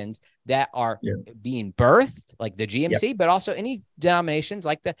denominations that are being birthed, like the GMC, but also any denominations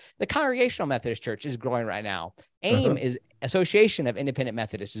like the Congregational Methodist Church is growing right now. AIM is Association of Independent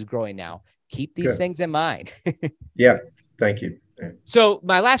Methodists is growing now. Keep these things in mind. Thank you. So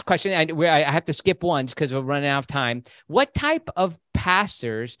my last question, I have to skip one just because we're running out of time. What type of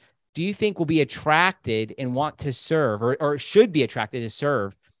pastors do you think will be attracted and want to serve or should be attracted to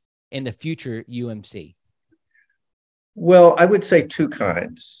serve in the future UMC? Well, I would say two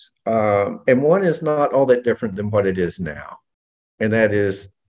kinds. And one is not all that different than what it is now. And that is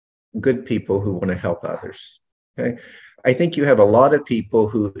good people who want to help others. Okay. I think you have a lot of people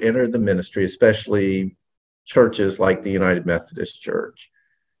who enter the ministry, especially churches like the United Methodist Church,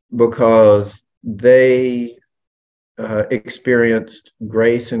 because they experienced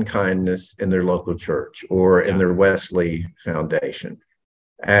grace and kindness in their local church or in their Wesley Foundation.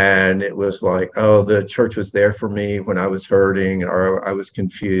 And it was like, oh, the church was there for me when I was hurting or I was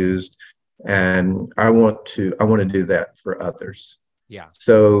confused. And I want to do that for others. Yeah.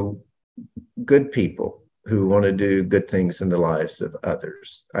 So good people who want to do good things in the lives of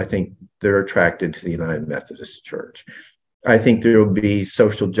others, I think they're attracted to the United Methodist Church. I think there will be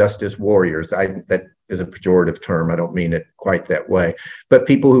social justice warriors. That is a pejorative term. I don't mean it quite that way. But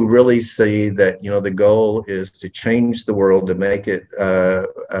people who really see that, the goal is to change the world, to make it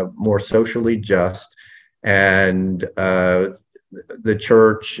more socially just, and the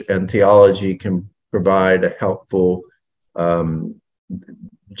church and theology can provide a helpful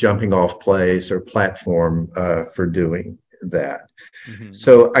jumping off place or platform for doing that.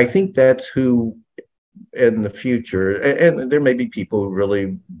 So I think that's who in the future, and there may be people who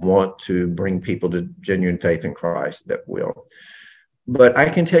really want to bring people to genuine faith in Christ that will. But I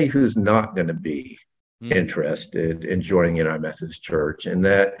can tell you who's not going to be interested in joining in our Methodist Church, and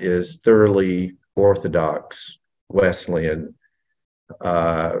that is thoroughly Orthodox Wesleyan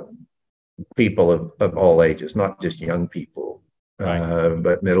people of all ages, not just young people.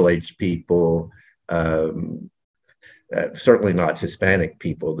 But middle-aged people, certainly not Hispanic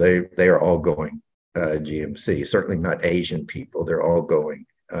people. They are all going GMC. Certainly not Asian people. They're all going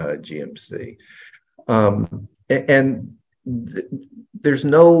GMC. There's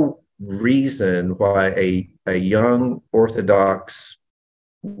no reason why a young Orthodox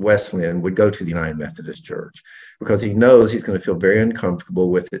Wesleyan would go to the United Methodist Church, because he knows he's going to feel very uncomfortable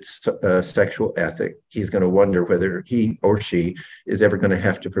with its sexual ethic. He's going to wonder whether he or she is ever going to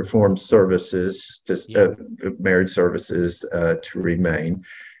have to perform services, marriage services to remain.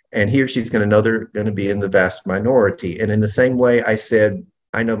 And he or she's going to know they're going to be in the vast minority. And in the same way I said,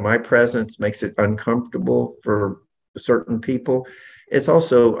 I know my presence makes it uncomfortable for certain people. It's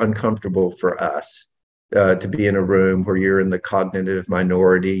also uncomfortable for us. To be in a room where you're in the cognitive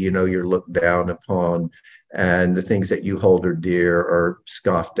minority, you're looked down upon, and the things that you hold are dear are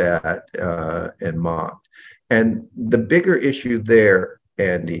scoffed at and mocked. And the bigger issue there,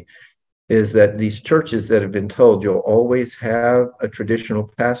 Andy, is that these churches that have been told you'll always have a traditional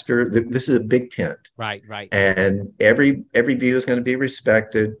pastor, this is a big tent. Right. And every view is going to be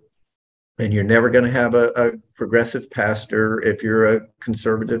respected. And you're never going to have a progressive pastor if you're a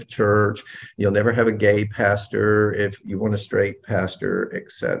conservative church. You'll never have a gay pastor if you want a straight pastor,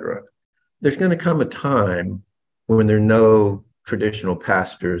 etc. There's going to come a time when there are no traditional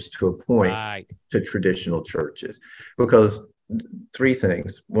pastors to appoint to traditional churches, because three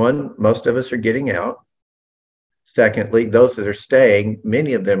things. One, most of us are getting out. Secondly, those that are staying,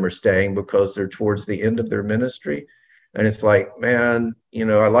 many of them are staying because they're towards the end of their ministry. And it's like, man,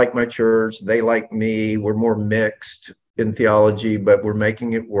 I like my church. They like me. We're more mixed in theology, but we're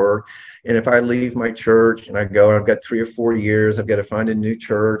making it work. And if I leave my church and I go, I've got 3 or 4 years, I've got to find a new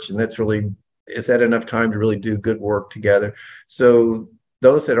church. And is that enough time to really do good work together? So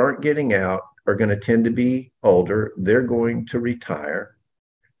those that aren't getting out are going to tend to be older. They're going to retire.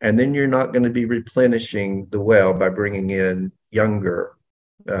 And then you're not going to be replenishing the well by bringing in younger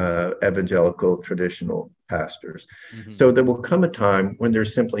evangelical traditional pastors. Mm-hmm. So there will come a time when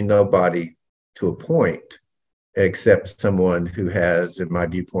there's simply nobody to appoint except someone who has, in my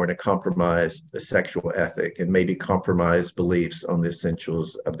viewpoint, a compromised sexual ethic and maybe compromised beliefs on the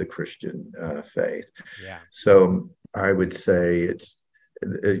essentials of the Christian faith. Yeah. So I would say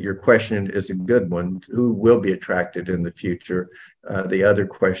your question is a good one. Who will be attracted in the future? The other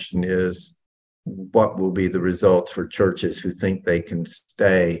question is, what will be the results for churches who think they can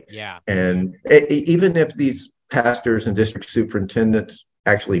stay? Yeah. And even if these pastors and district superintendents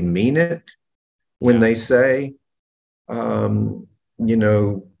actually mean it when they say, we'll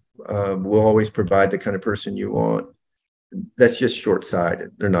always provide the kind of person you want, that's just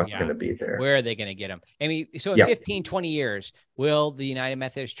short-sighted. They're not going to be there. Where are they going to get them? I mean, so in 15, 20 years, will the United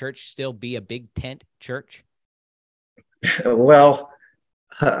Methodist Church still be a big tent church? Well,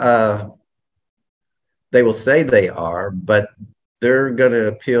 they will say they are, but they're going to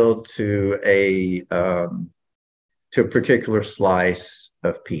appeal to a particular slice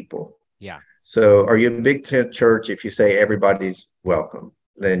of people. Yeah. So are you a big tent church if you say everybody's welcome?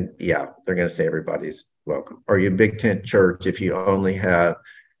 Then, yeah, they're going to say everybody's welcome. Are you a big tent church if you only have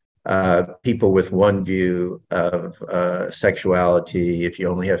people with one view of sexuality, if you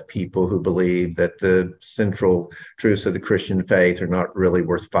only have people who believe that the central truths of the Christian faith are not really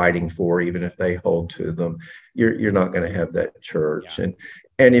worth fighting for, even if they hold to them, you're not going to have that church. Yeah.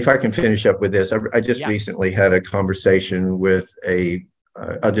 And if I can finish up with this, I just recently had a conversation with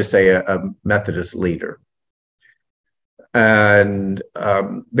I'll just say a Methodist leader. And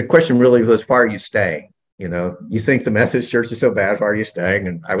the question really was, why are you staying? You know, you think the Methodist Church is so bad, why are you staying?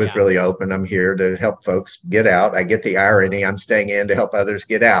 And I was really open. I'm here to help folks get out. I get the irony. I'm staying in to help others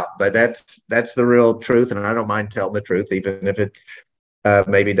get out. But that's the real truth. And I don't mind telling the truth, even if it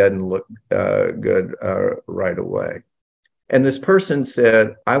maybe doesn't look good right away. And this person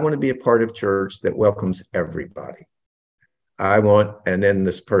said, I want to be a part of church that welcomes everybody. And then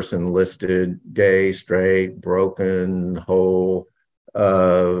this person listed gay, straight, broken, whole,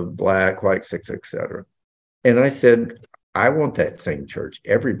 black, white, sex, etc. And I said, I want that same church.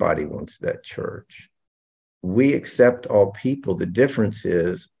 Everybody wants that church. We accept all people. The difference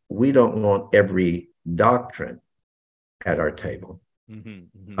is we don't want every doctrine at our table.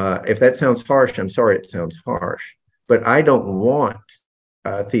 Mm-hmm, mm-hmm. If that sounds harsh, I'm sorry it sounds harsh. But I don't want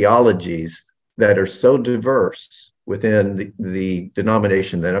theologies that are so diverse within the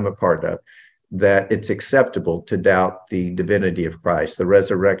denomination that I'm a part of, that it's acceptable to doubt the divinity of Christ, the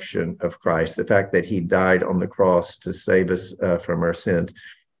resurrection of Christ, the fact that he died on the cross to save us from our sins.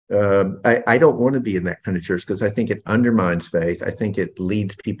 I don't want to be in that kind of church because I think it undermines faith. I think it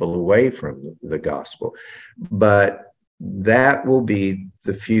leads people away from the gospel. But that will be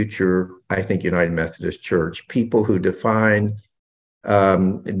the future, I think, United Methodist Church. People who define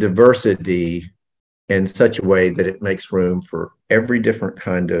diversity in such a way that it makes room for every different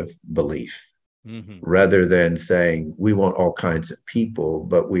kind of belief. Mm-hmm. Rather than saying we want all kinds of people,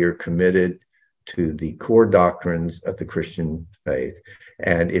 but we are committed to the core doctrines of the Christian faith.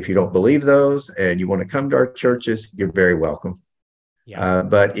 And if you don't believe those and you want to come to our churches, you're very welcome. Yeah.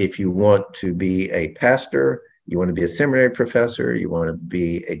 But if you want to be a pastor, you want to be a seminary professor, you want to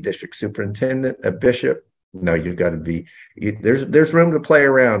be a district superintendent, a bishop, no, you've got to be, there's room to play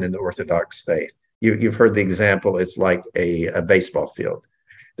around in the Orthodox faith. You've heard the example, it's like a baseball field.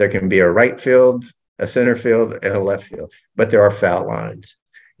 There can be a right field, a center field, and a left field, but there are foul lines.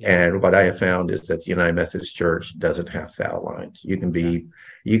 Yeah. And what I have found is that the United Methodist Church doesn't have foul lines. You can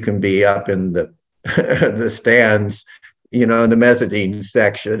be up in the the stands, in the mezzanine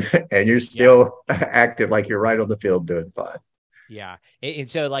section, and you're still active like you're right on the field doing fine. Yeah. And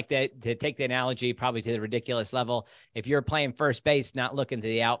so like that, to take the analogy probably to the ridiculous level, if you're playing first base, not looking to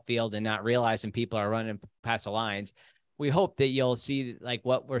the outfield and not realizing people are running past the lines, we hope that you'll see like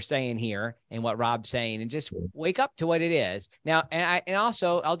what we're saying here and what Rob's saying and just wake up to what it is. Now, and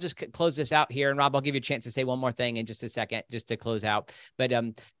also I'll just close this out here, and Rob, I'll give you a chance to say one more thing in just a second, just to close out. But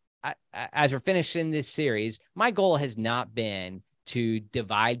as we're finishing this series, my goal has not been to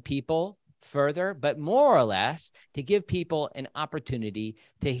divide people further, but more or less to give people an opportunity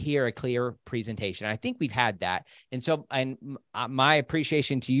to hear a clear presentation. I think we've had that. And so, my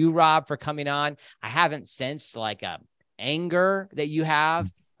appreciation to you, Rob, for coming on. I haven't sensed like a anger that you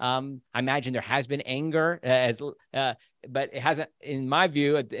have. I imagine there has been anger but it hasn't, in my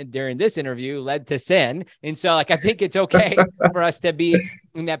view, during this interview, led to sin. And so I think it's okay for us to be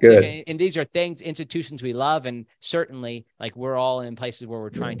in that position. And these are things, institutions we love. And certainly we're all in places where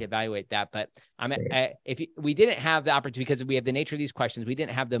we're trying to evaluate that. But we didn't have the opportunity, because we have the nature of these questions, we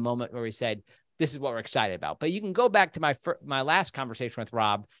didn't have the moment where we said, this is what we're excited about. But you can go back to my last conversation with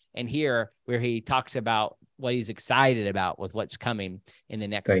Rob and hear where he talks about what he's excited about with what's coming in the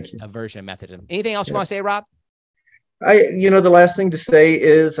next version of Methodism. Anything else you want to say, Rob? The last thing to say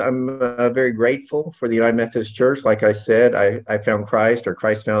is I'm very grateful for the United Methodist Church. Like I said, I found Christ, or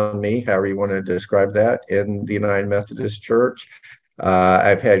Christ found me, however you want to describe that, in the United Methodist Church.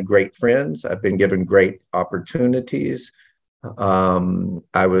 I've had great friends. I've been given great opportunities.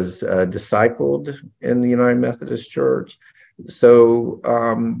 I was discipled in the United Methodist Church. So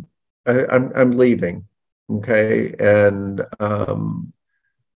I'm leaving, okay? And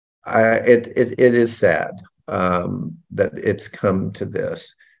it is sad that it's come to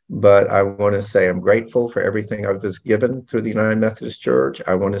this. But I want to say I'm grateful for everything I was given through the United Methodist Church.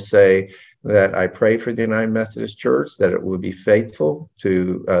 I want to say that I pray for the United Methodist Church, that it will be faithful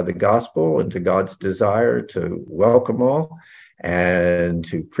to the gospel and to God's desire to welcome all and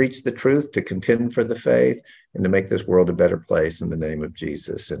to preach the truth, to contend for the faith, and to make this world a better place in the name of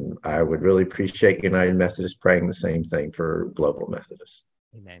Jesus. And I would really appreciate United Methodists praying the same thing for Global Methodists.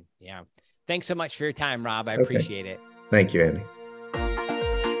 Amen. Yeah. Thanks so much for your time, Rob. I appreciate it. Thank you, Andy.